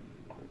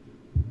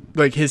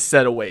 Like his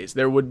set of ways.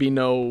 There would be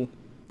no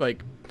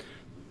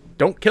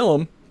don't kill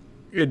him.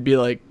 It'd be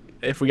like,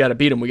 if we gotta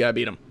beat him, we gotta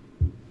beat him.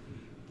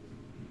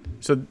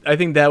 So I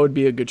think that would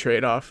be a good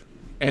trade-off.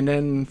 And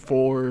then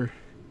for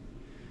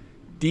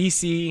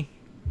DC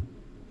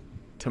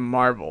to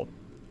Marvel,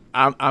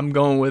 I'm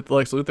going with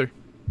Lex Luthor.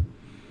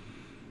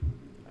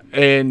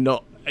 And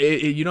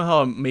you know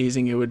how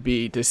amazing it would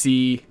be to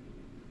see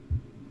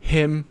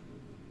him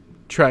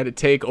try to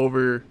take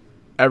over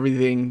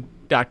everything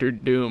Doctor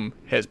Doom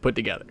has put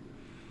together.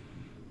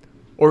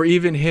 Or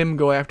even him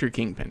go after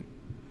Kingpin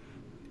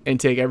and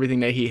take everything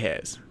that he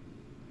has.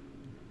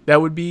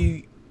 That would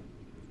be...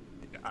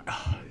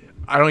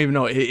 I don't even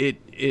know.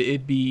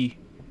 It'd be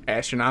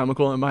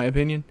astronomical, in my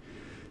opinion,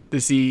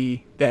 to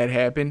see that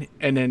happen.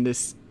 And then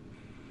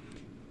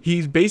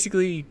he's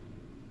basically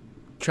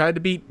tried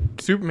to beat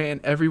Superman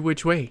every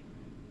which way.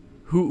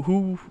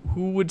 Who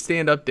would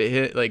stand up to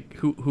hit? Like,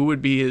 who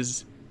would be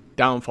his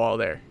downfall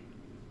there?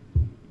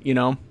 You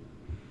know?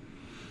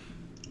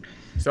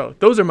 So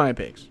those are my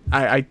picks.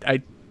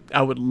 I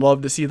would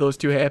love to see those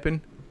two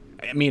happen.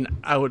 I mean,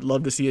 I would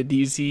love to see a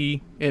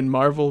DC and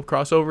Marvel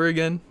crossover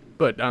again,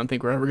 but I don't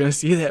think we're ever going to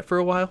see that for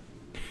a while.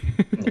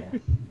 Yeah.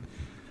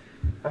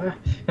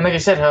 And like I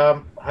said,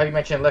 how you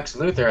mentioned Lex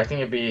Luthor, I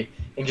think it'd be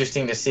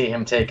interesting to see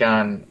him take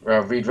on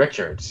Reed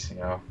Richards. You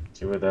know,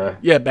 see where the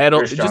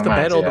battle, just a minds,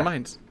 battle of the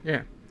minds.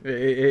 Yeah,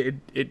 the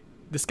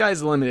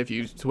sky's the limit if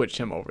you switch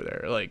him over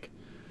there. Like,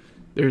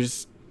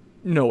 there's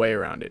no way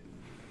around it.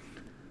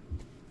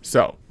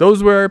 So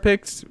those were our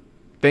picks.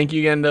 Thank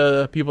you again to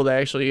the people that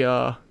actually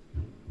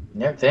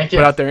thank you.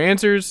 Put out their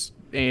answers,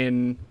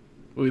 and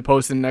we'll be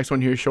posting the next one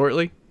here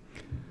shortly.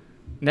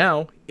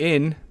 Now,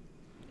 in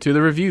to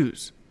the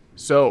reviews.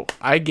 So,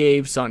 I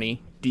gave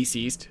Sonny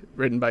DCEASED,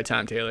 written by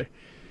Tom Taylor,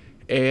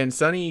 and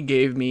Sonny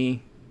gave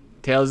me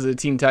Tales of the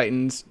Teen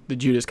Titans, The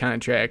Judas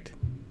Contract,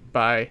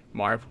 by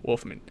Marv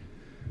Wolfman.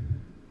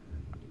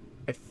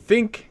 I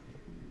think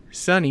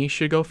Sonny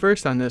should go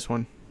first on this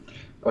one.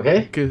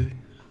 Okay.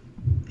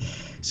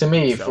 So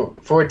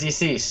for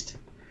DCEASED,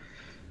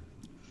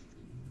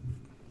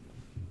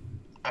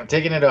 I'm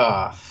taking it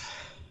off.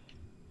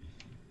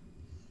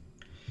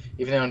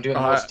 Even though I'm doing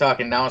the most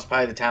talking, now is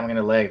probably the time I'm going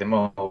to lag the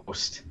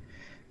most.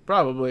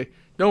 Probably.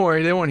 Don't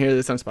worry, they won't hear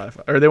this on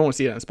Spotify. Or they won't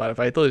see it on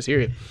Spotify. They'll just hear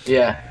it.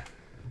 Yeah.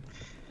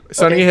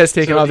 Sonny has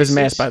taken off his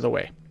mask, by the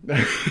way.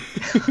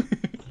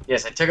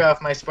 Yes, I took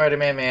off my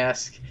Spider-Man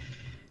mask,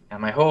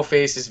 and my whole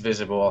face is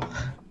visible.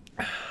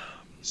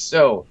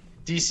 So,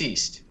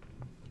 DCEASED.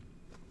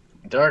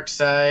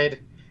 Darkseid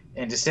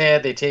and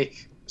DCEASED, they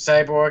take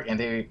Cyborg, and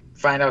they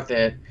find out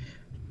that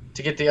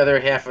to get the other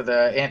half of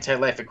the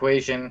anti-life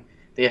equation,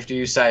 they have to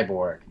use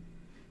Cyborg.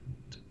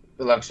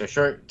 The lugs are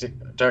short.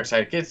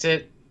 Darkseid gets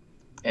it,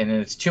 and then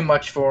it's too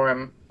much for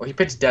him. Well, he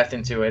puts death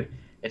into it.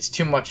 It's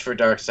too much for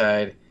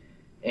Darkseid,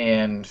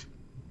 and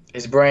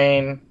his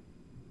brain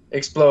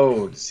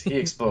explodes. He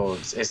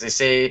explodes. As they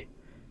say,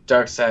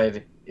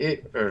 Darkseid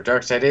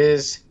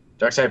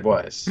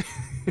was.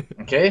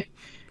 Okay?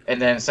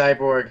 And then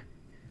Cyborg,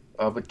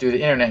 but through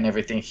the internet and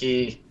everything,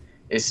 he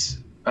is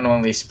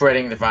unknowingly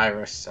spreading the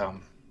virus.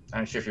 I'm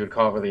not sure if you would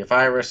call it really a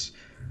virus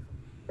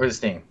or this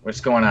thing.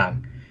 What's going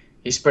on?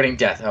 He's spreading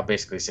death, I'll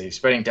basically say. He's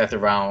spreading death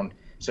around.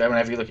 So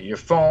whenever you look at your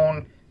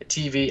phone, a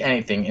TV,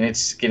 anything, and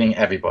it's getting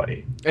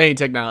everybody. Any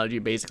technology,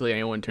 basically,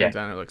 anyone turns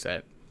on or looks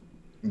at.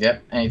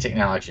 Yep, any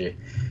technology.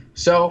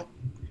 So,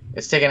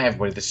 it's taking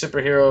everybody. The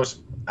superheroes,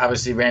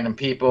 obviously random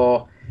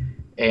people,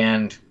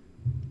 and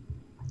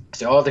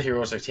so all the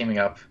heroes are teaming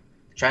up,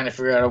 trying to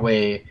figure out a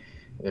way.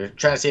 They're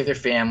trying to save their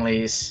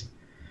families.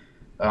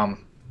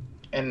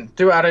 And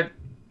throughout it,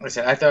 like I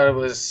said, I thought it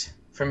was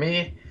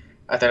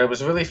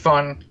really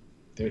fun.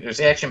 It was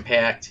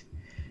action-packed.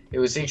 It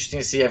was interesting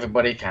to see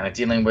everybody kind of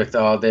dealing with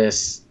all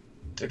this,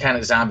 kind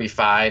of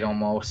zombie-fied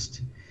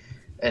almost.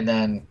 And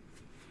then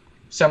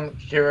some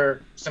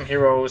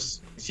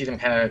heroes, you see them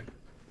kind of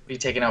be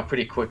taken out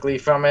pretty quickly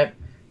from it.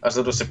 I was a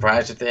little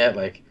surprised at that.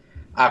 Like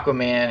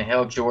Aquaman,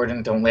 Hal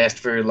Jordan don't last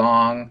very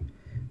long.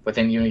 But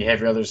then you have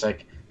your others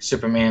like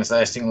Superman's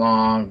lasting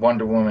long,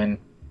 Wonder Woman,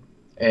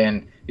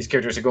 and these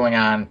characters are going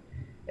on.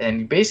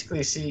 And you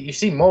basically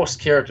see most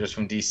characters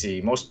from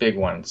DC, most big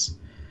ones.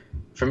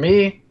 For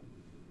me,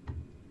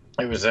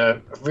 it was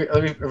a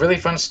really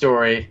fun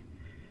story.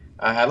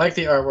 I like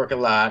the artwork a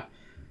lot.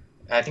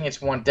 I think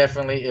it's one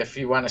definitely if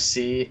you want to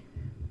see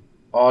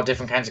all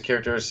different kinds of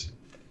characters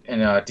in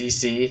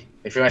DC.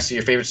 If you want to see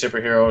your favorite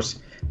superheroes,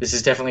 this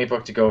is definitely a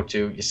book to go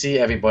to. You see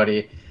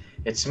everybody.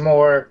 It's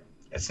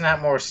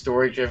not more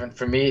story driven.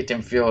 For me, it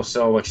didn't feel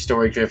so like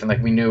story driven.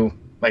 Like we knew,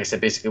 like I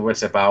said, basically what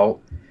it's about.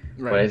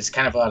 Right. But it's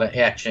kind of a lot of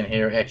action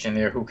here, action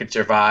there. Who could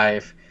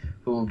survive?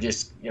 Who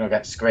just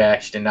got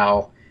scratched, and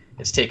now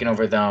it's taken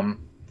over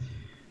them.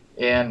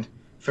 And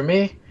for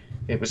me,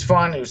 it was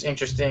fun. It was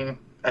interesting.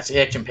 That's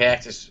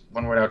action-packed is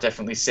one word I would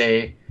definitely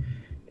say.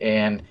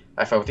 And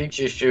I felt with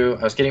each issue,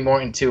 I was getting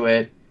more into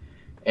it.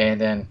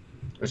 And then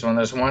it was one of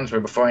those ones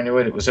where before I knew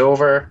it, it was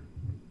over.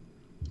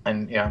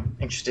 And I'm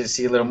interested to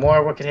see a little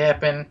more what could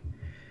happen.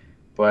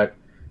 But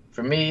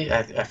for me,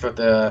 I felt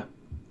the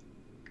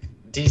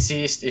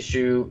DCeased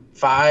issue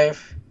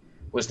 5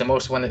 was the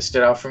most one that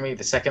stood out for me,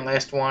 the second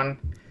last one.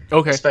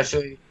 Okay.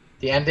 Especially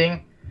the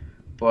ending.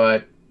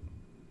 But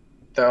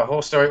the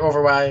whole story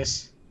overall,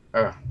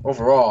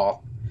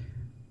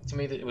 to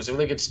me, it was a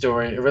really good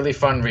story, a really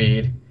fun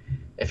read.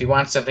 If you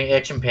want something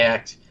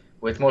action-packed,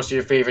 with most of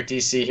your favorite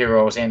DC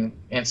heroes and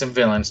some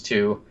villains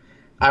too.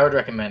 I would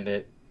recommend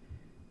it.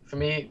 For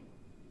me, like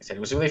I said, it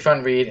was a really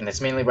fun read, and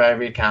that's mainly why I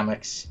read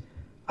comics.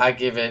 I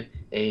give it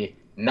a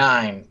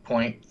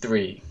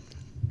 9.3.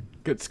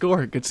 Good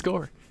score. Good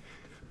score.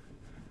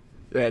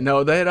 Yeah,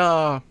 no,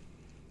 that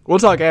we'll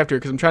talk after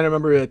because I'm trying to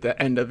remember at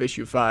the end of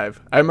issue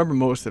 5. I remember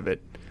most of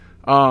it.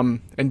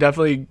 And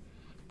definitely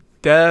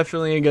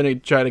gonna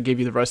try to give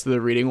you the rest of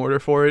the reading order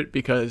for it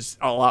because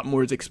a lot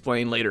more is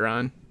explained later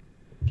on.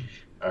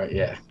 All right,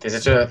 yeah, because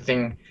it's a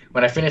thing.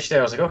 When I finished it,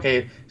 I was like,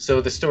 okay,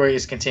 so the story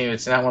is continued.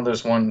 It's not one of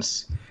those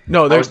ones.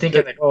 No, I was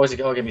thinking like, oh, is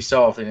it all gonna be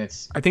solved? And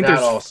it's I think not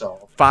there's all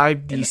solved. 5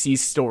 DC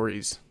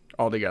stories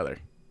altogether.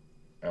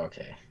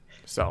 Okay.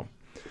 So,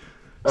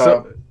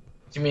 Do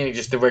you mean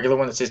just the regular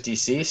one that says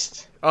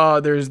deceased?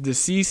 There's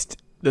deceased.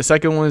 The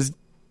second one is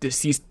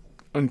deceased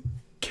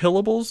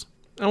unkillables.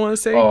 I want to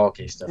say. Oh,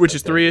 okay. Stuff which like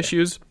is 3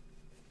 issues.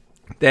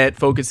 That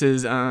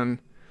focuses on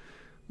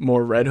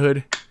more Red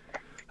Hood,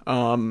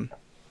 and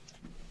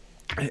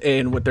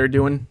what they're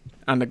doing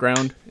on the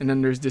ground. And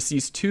then there's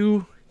Deceased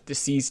 2,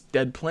 Deceased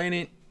Dead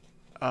Planet,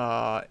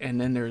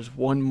 and then there's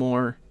one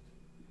more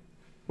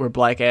where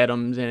Black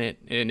Adam's in it,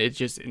 and it's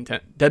just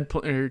intense.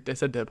 I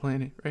said Dead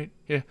Planet, right?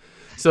 Yeah.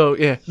 So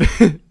yeah,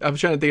 I was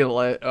trying to think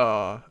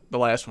of the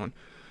last one,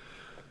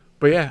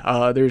 but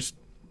yeah, there's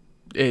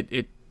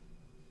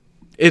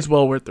it's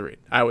well worth the read,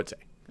 I would say.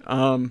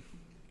 And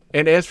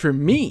as for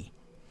me,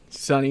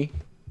 Sonny,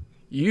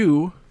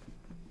 you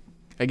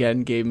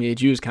again gave me a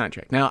Judas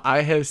Contract. Now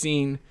I have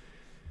seen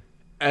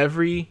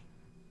every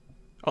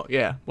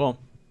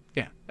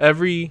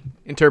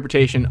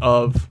interpretation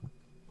of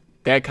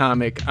that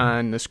comic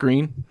on the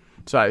screen.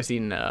 So I've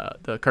seen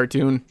the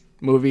cartoon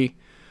movie,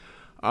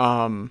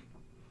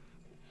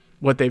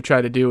 what they've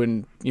tried to do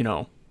in,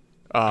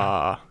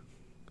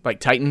 like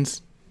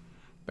Titans,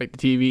 like the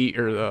TV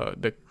or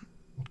the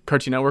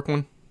Cartoon Network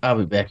one. I'll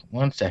be back in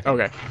 1 second.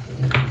 Okay.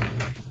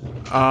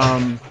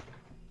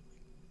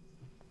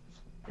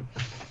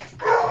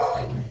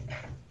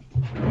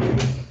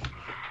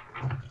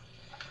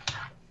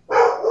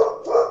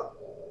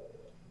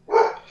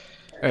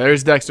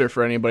 There's Dexter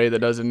for anybody that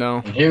doesn't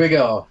know. And here we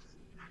go.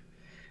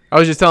 I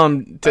was just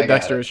telling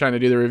Dexter was trying to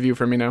do the review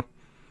for me now.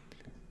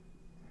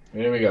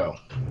 Here we go.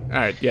 All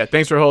right, yeah.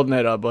 Thanks for holding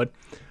that up, bud.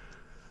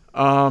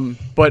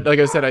 But like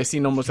I said, I've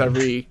seen almost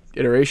every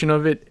iteration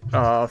of it,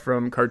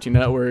 from Cartoon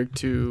Network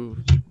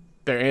to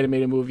their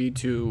animated movie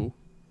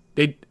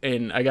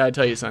and I gotta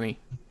tell you, Sonny,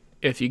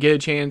 if you get a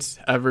chance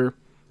ever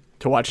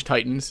to watch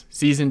Titans,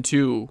 season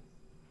 2,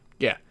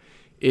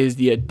 is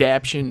the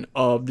adaptation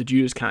of the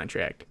Judas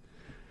Contract.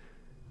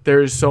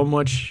 There's so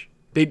much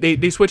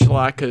they switched a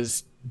lot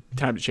because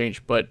time to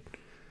change, but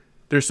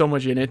there's so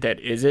much in it that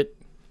is it,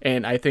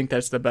 and I think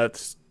that's the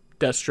best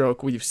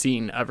Deathstroke we've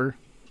seen ever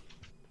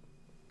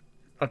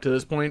up to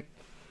this point.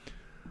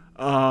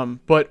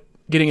 But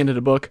getting into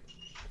the book,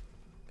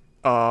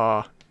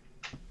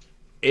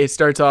 it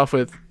starts off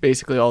with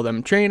basically all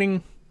them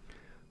training.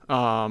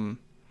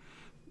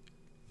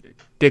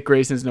 Dick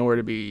Grayson's nowhere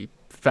to be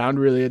found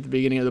really at the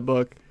beginning of the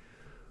book.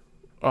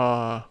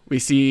 We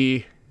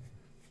see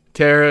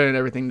Tara and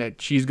everything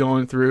that she's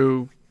going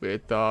through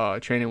with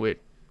training with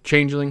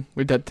Changeling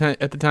at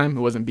the time.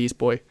 It wasn't Beast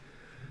Boy.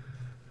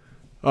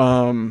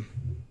 Starfire,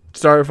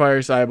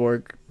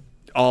 Cyborg,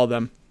 all of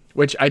them.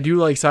 Which I do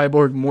like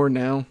Cyborg more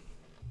now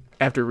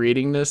after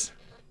reading this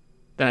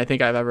than I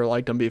think I've ever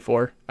liked him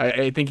before.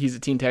 I think he's a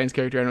Teen Titans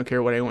character. I don't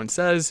care what anyone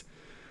says.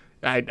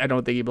 I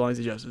don't think he belongs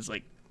to Justice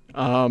League.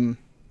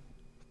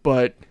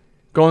 But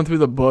going through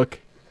the book,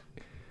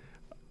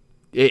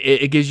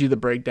 it gives you the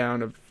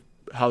breakdown of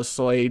how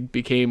Slade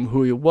became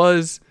who he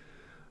was.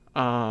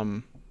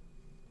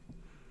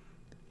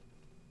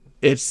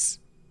 It's,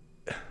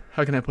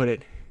 how can I put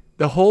it?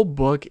 The whole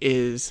book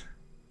is,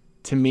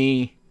 to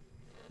me,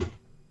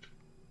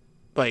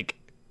 like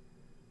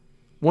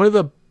one of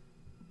the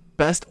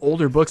best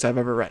older books I've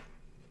ever read.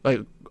 Like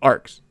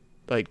arcs.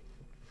 Like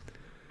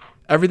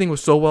everything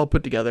was so well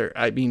put together.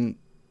 I mean,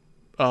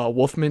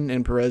 Wolfman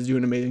and Perez do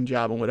an amazing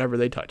job on whatever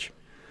they touch.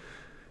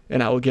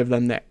 And I will give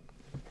them that.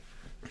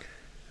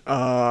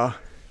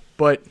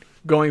 But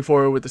going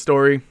forward with the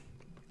story,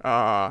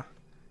 most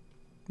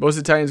of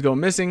the Titans go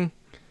missing.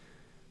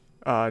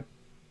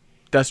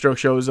 Deathstroke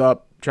shows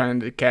up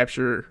trying to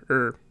capture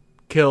or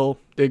kill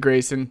Dick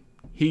Grayson.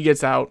 He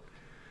gets out.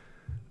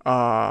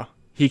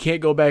 He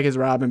can't go back as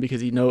Robin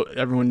because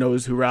everyone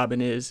knows who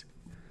Robin is.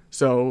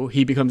 So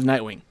he becomes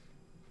Nightwing.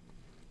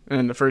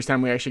 And the first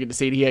time we actually get to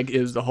see it,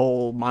 is the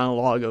whole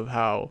monologue of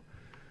how,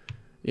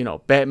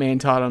 Batman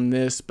taught him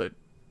this, but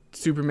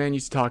Superman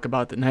used to talk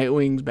about the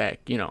Nightwings back,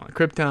 on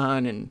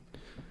Krypton and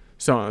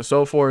so on and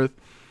so forth.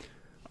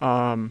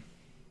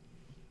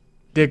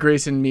 Dick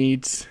Grayson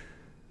meets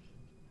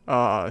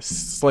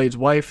Slade's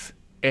wife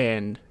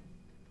and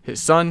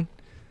his son,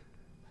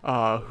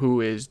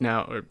 who is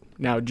now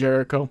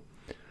Jericho.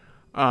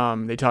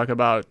 They talk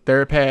about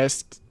their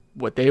past,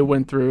 what they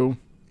went through.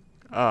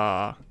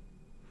 I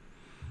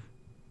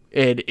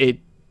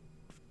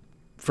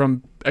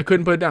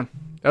couldn't put it down.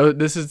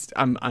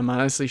 I'm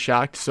honestly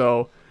shocked.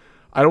 So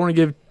I don't want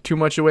to give too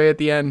much away at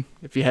the end.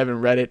 If you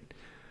haven't read it,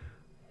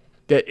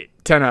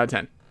 10 out of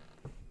 10.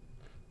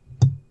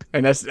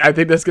 And I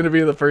think that's going to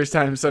be the first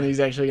time Sonny's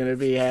actually going to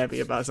be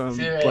happy about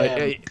something.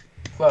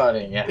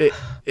 Flooding, yeah.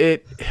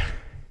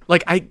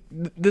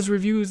 This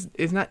review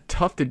is not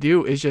tough to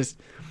do. It's just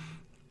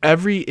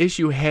every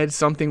issue had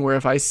something where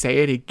if I say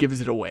it, it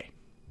gives it away.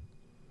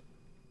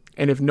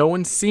 And if no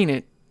one's seen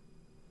it,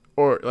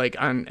 or like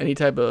on any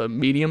type of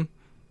medium,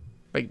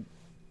 like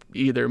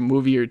either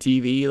movie or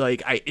TV,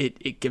 like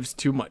it gives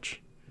too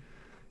much.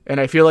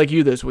 And I feel like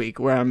you this week,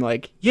 where I'm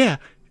like, yeah,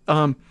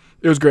 it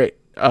was great,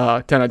 10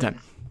 out of 10.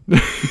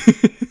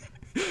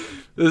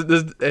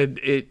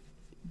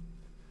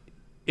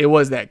 It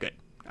was that good.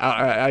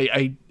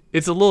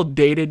 It's a little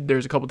dated.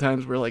 There's a couple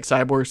times where like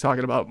Cyborg's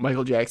talking about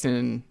Michael Jackson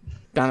and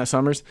Donna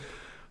Summers,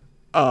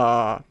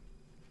 and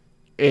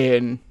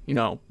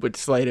with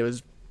Slade it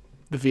was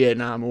the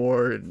Vietnam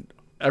War and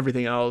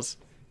everything else.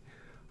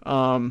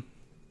 But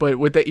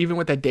with that, even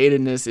with that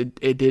datedness,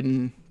 it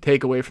didn't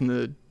take away from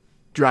the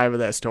drive of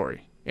that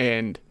story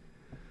and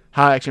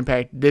how action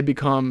packed did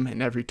become,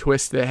 and every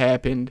twist that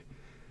happened.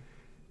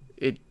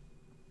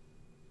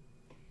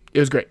 It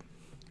was great.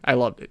 I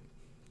loved it.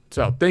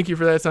 So thank you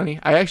for that, Sonny.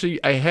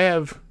 I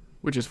have,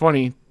 which is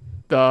funny,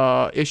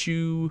 the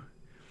issue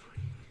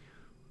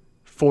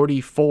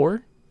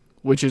 44,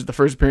 which is the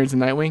first appearance of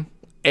Nightwing,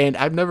 and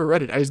I've never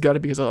read it. I just got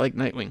it because I like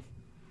Nightwing.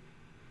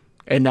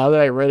 And now that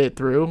I read it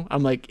through,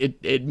 I'm like,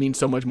 it means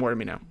so much more to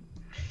me now.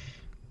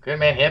 Good,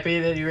 man. Happy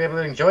that you were able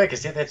to enjoy it,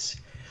 because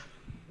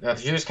the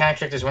Judas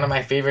Contract is one of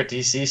my favorite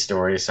DC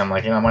stories. So I'm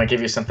like, I want to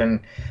give you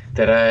something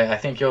that I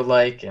think you'll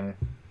like, and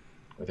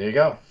well, there you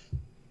go.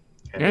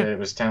 Yeah. It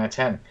was 10 out of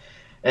 10.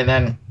 And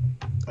then,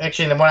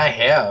 actually, the one I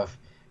have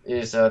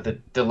is the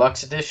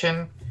deluxe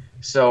edition.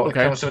 So It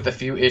comes with a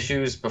few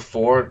issues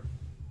before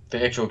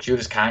the actual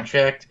Judas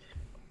Contract.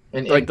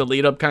 And the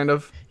lead up, kind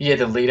of? Yeah,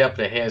 the lead up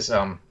that has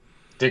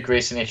Dick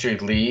Grayson actually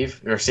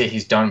leave, or say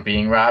he's done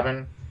being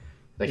Robin.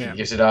 He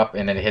gives it up,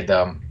 and then it had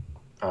the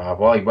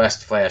Wally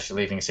West Flash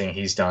leaving, saying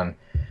he's done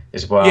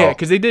as well. Yeah,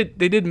 because they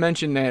did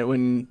mention that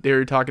when they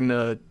were talking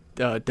to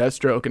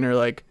Deathstroke, and they're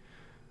like,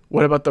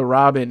 what about the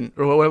Robin,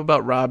 or what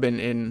about Robin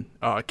in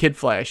Kid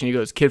Flash? And he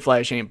goes, Kid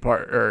Flash ain't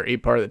part of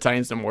the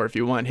Titans no more. If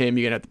you want him,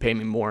 you're going to have to pay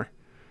me more.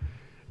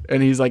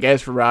 And he's like,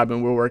 as for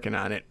Robin, we're working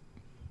on it.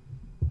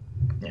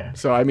 Yeah.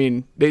 So, I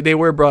mean, they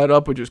were brought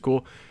up, which is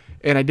cool.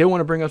 And I did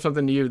want to bring up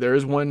something to you. There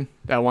is one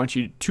that I want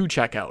you to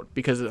check out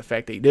because of the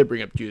fact that you did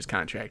bring up Judas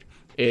Contract.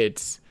 I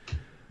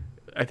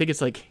think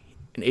it's like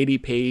an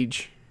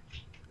 80-page,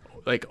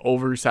 like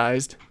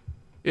oversized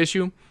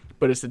issue,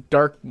 but it's the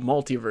Dark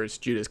Multiverse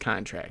Judas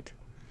Contract.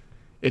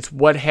 It's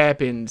what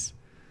happens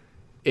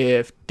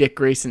if Dick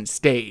Grayson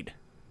stayed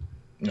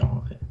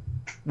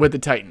with the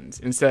Titans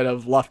instead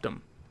of left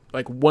them.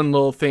 Like one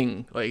little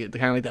thing, like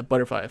kind of like that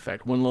butterfly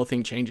effect. One little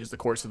thing changes the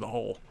course of the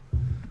whole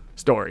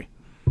story.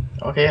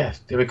 Okay, yeah,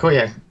 it'd be cool.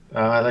 Yeah,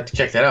 I'd like to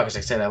check that out because,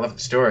 like I said, I love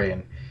the story,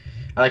 and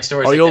I like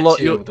stories like that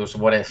too. Those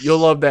what ifs. You'll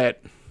love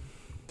that.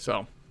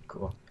 So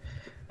cool.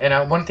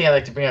 And one thing I'd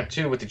like to bring up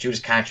too with the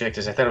Judas Contract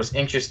is I thought it was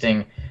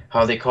interesting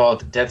how they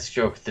called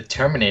Deathstroke the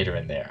Terminator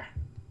in there.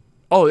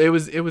 Oh, it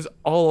was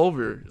all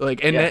over.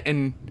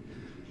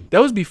 That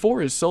was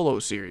before his solo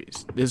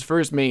series, his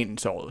first main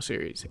solo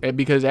series. And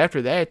because after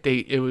that,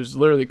 it was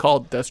literally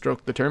called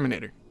Deathstroke the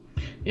Terminator.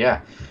 Yeah,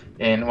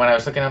 and when I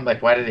was looking up,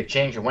 like, why did it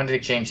change or when did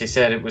it change, they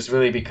said it was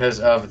really because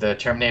of the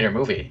Terminator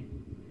movie.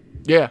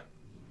 Yeah.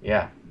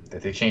 Yeah,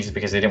 that they changed it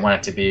because they didn't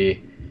want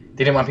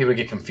people to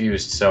get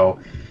confused.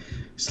 So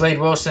Slade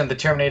Wilson, the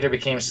Terminator,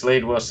 became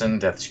Slade Wilson,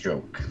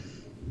 Deathstroke.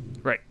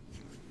 Right.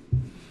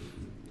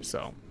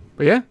 So,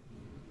 but yeah.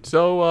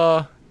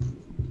 So,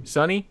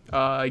 Sonny,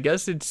 I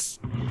guess it's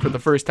for the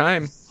first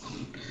time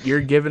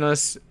you're giving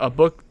us a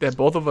book that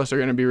both of us are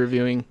going to be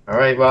reviewing. All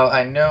right. Well,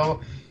 I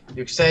know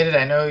you're excited.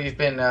 I know you've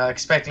been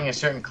expecting a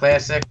certain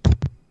classic.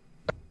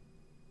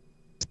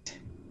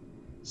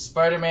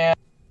 Spider-Man.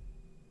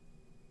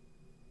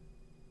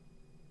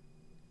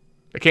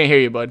 I can't hear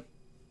you, bud.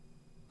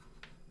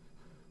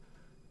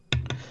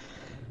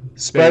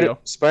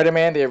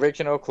 Spider-Man, the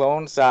original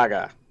Clone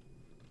Saga.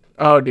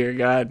 Oh, dear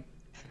God.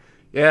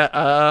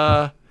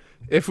 Yeah,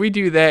 if we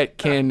do that,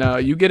 can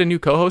you get a new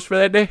co-host for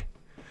that day?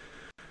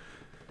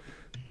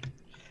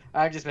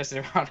 I'm just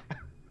messing around.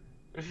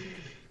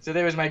 So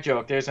there was my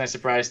joke. There's my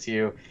surprise to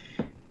you.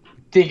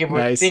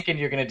 Thinking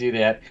you're gonna do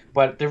that,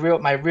 but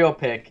my real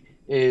pick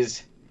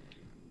is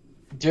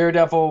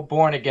Daredevil: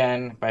 Born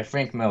Again by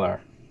Frank Miller.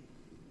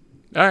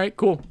 All right,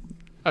 cool.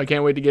 I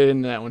can't wait to get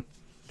into that one.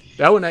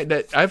 That one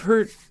I've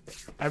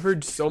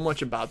heard so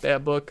much about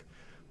that book,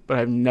 but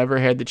I've never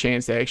had the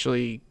chance to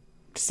actually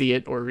see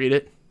it or read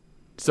it.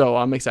 So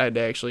I'm excited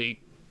to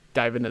actually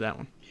dive into that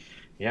one.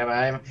 Yeah,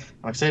 I'm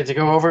excited to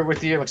go over it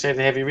with you. I'm excited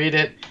to have you read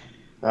it.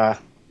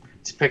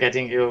 It's a pick I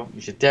think you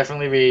should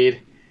definitely read,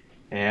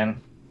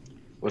 and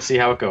we'll see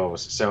how it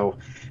goes. So,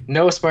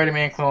 no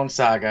Spider-Man Clone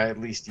Saga, at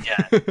least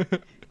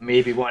yet.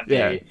 Maybe one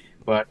day.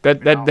 But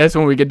that's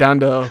when we get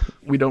down to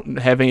we don't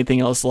have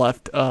anything else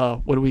left.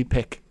 What do we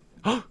pick?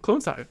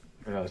 Clone Saga.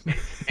 Who knows?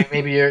 And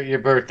maybe your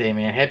birthday,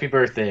 man. Happy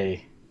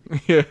birthday.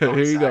 Yeah, here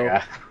you go.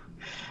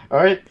 All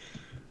right.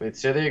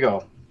 So there you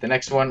go. The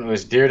next one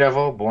was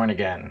Daredevil Born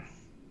Again.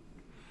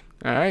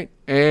 All right.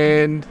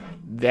 And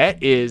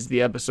that is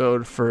the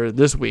episode for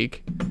this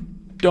week.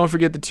 Don't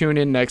forget to tune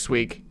in next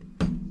week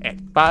at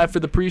 5 for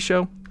the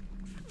pre-show,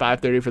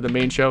 5:30 for the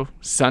main show.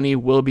 Sonny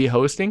will be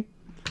hosting.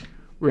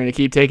 We're going to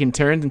keep taking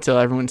turns until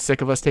everyone's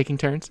sick of us taking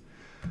turns.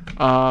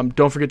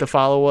 Don't forget to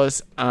follow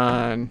us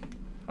on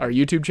our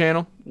YouTube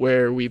channel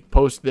where we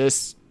post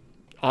this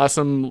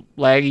awesome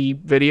laggy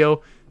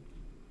video.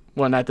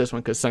 Well, not this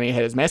one because Sonny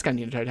had his mask on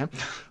the entire time.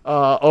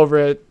 Over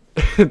at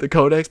the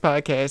Codex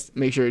Podcast.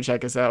 Make sure to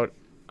check us out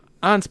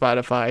on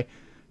Spotify,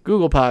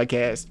 Google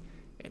Podcasts,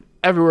 and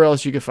everywhere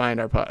else you can find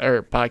our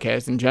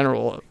podcast in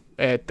general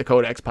at the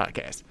Codex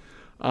Podcast.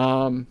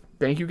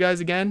 Thank you guys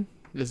again.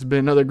 This has been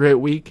another great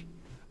week.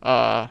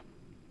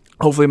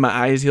 Hopefully my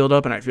eyes healed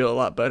up and I feel a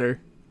lot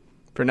better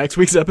for next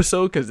week's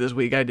episode because this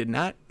week I did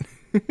not.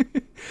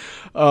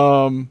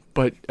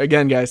 But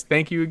again, guys,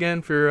 thank you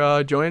again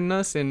for joining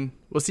us, and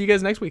we'll see you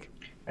guys next week.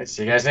 All right,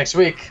 see you guys next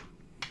week.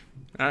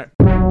 All right.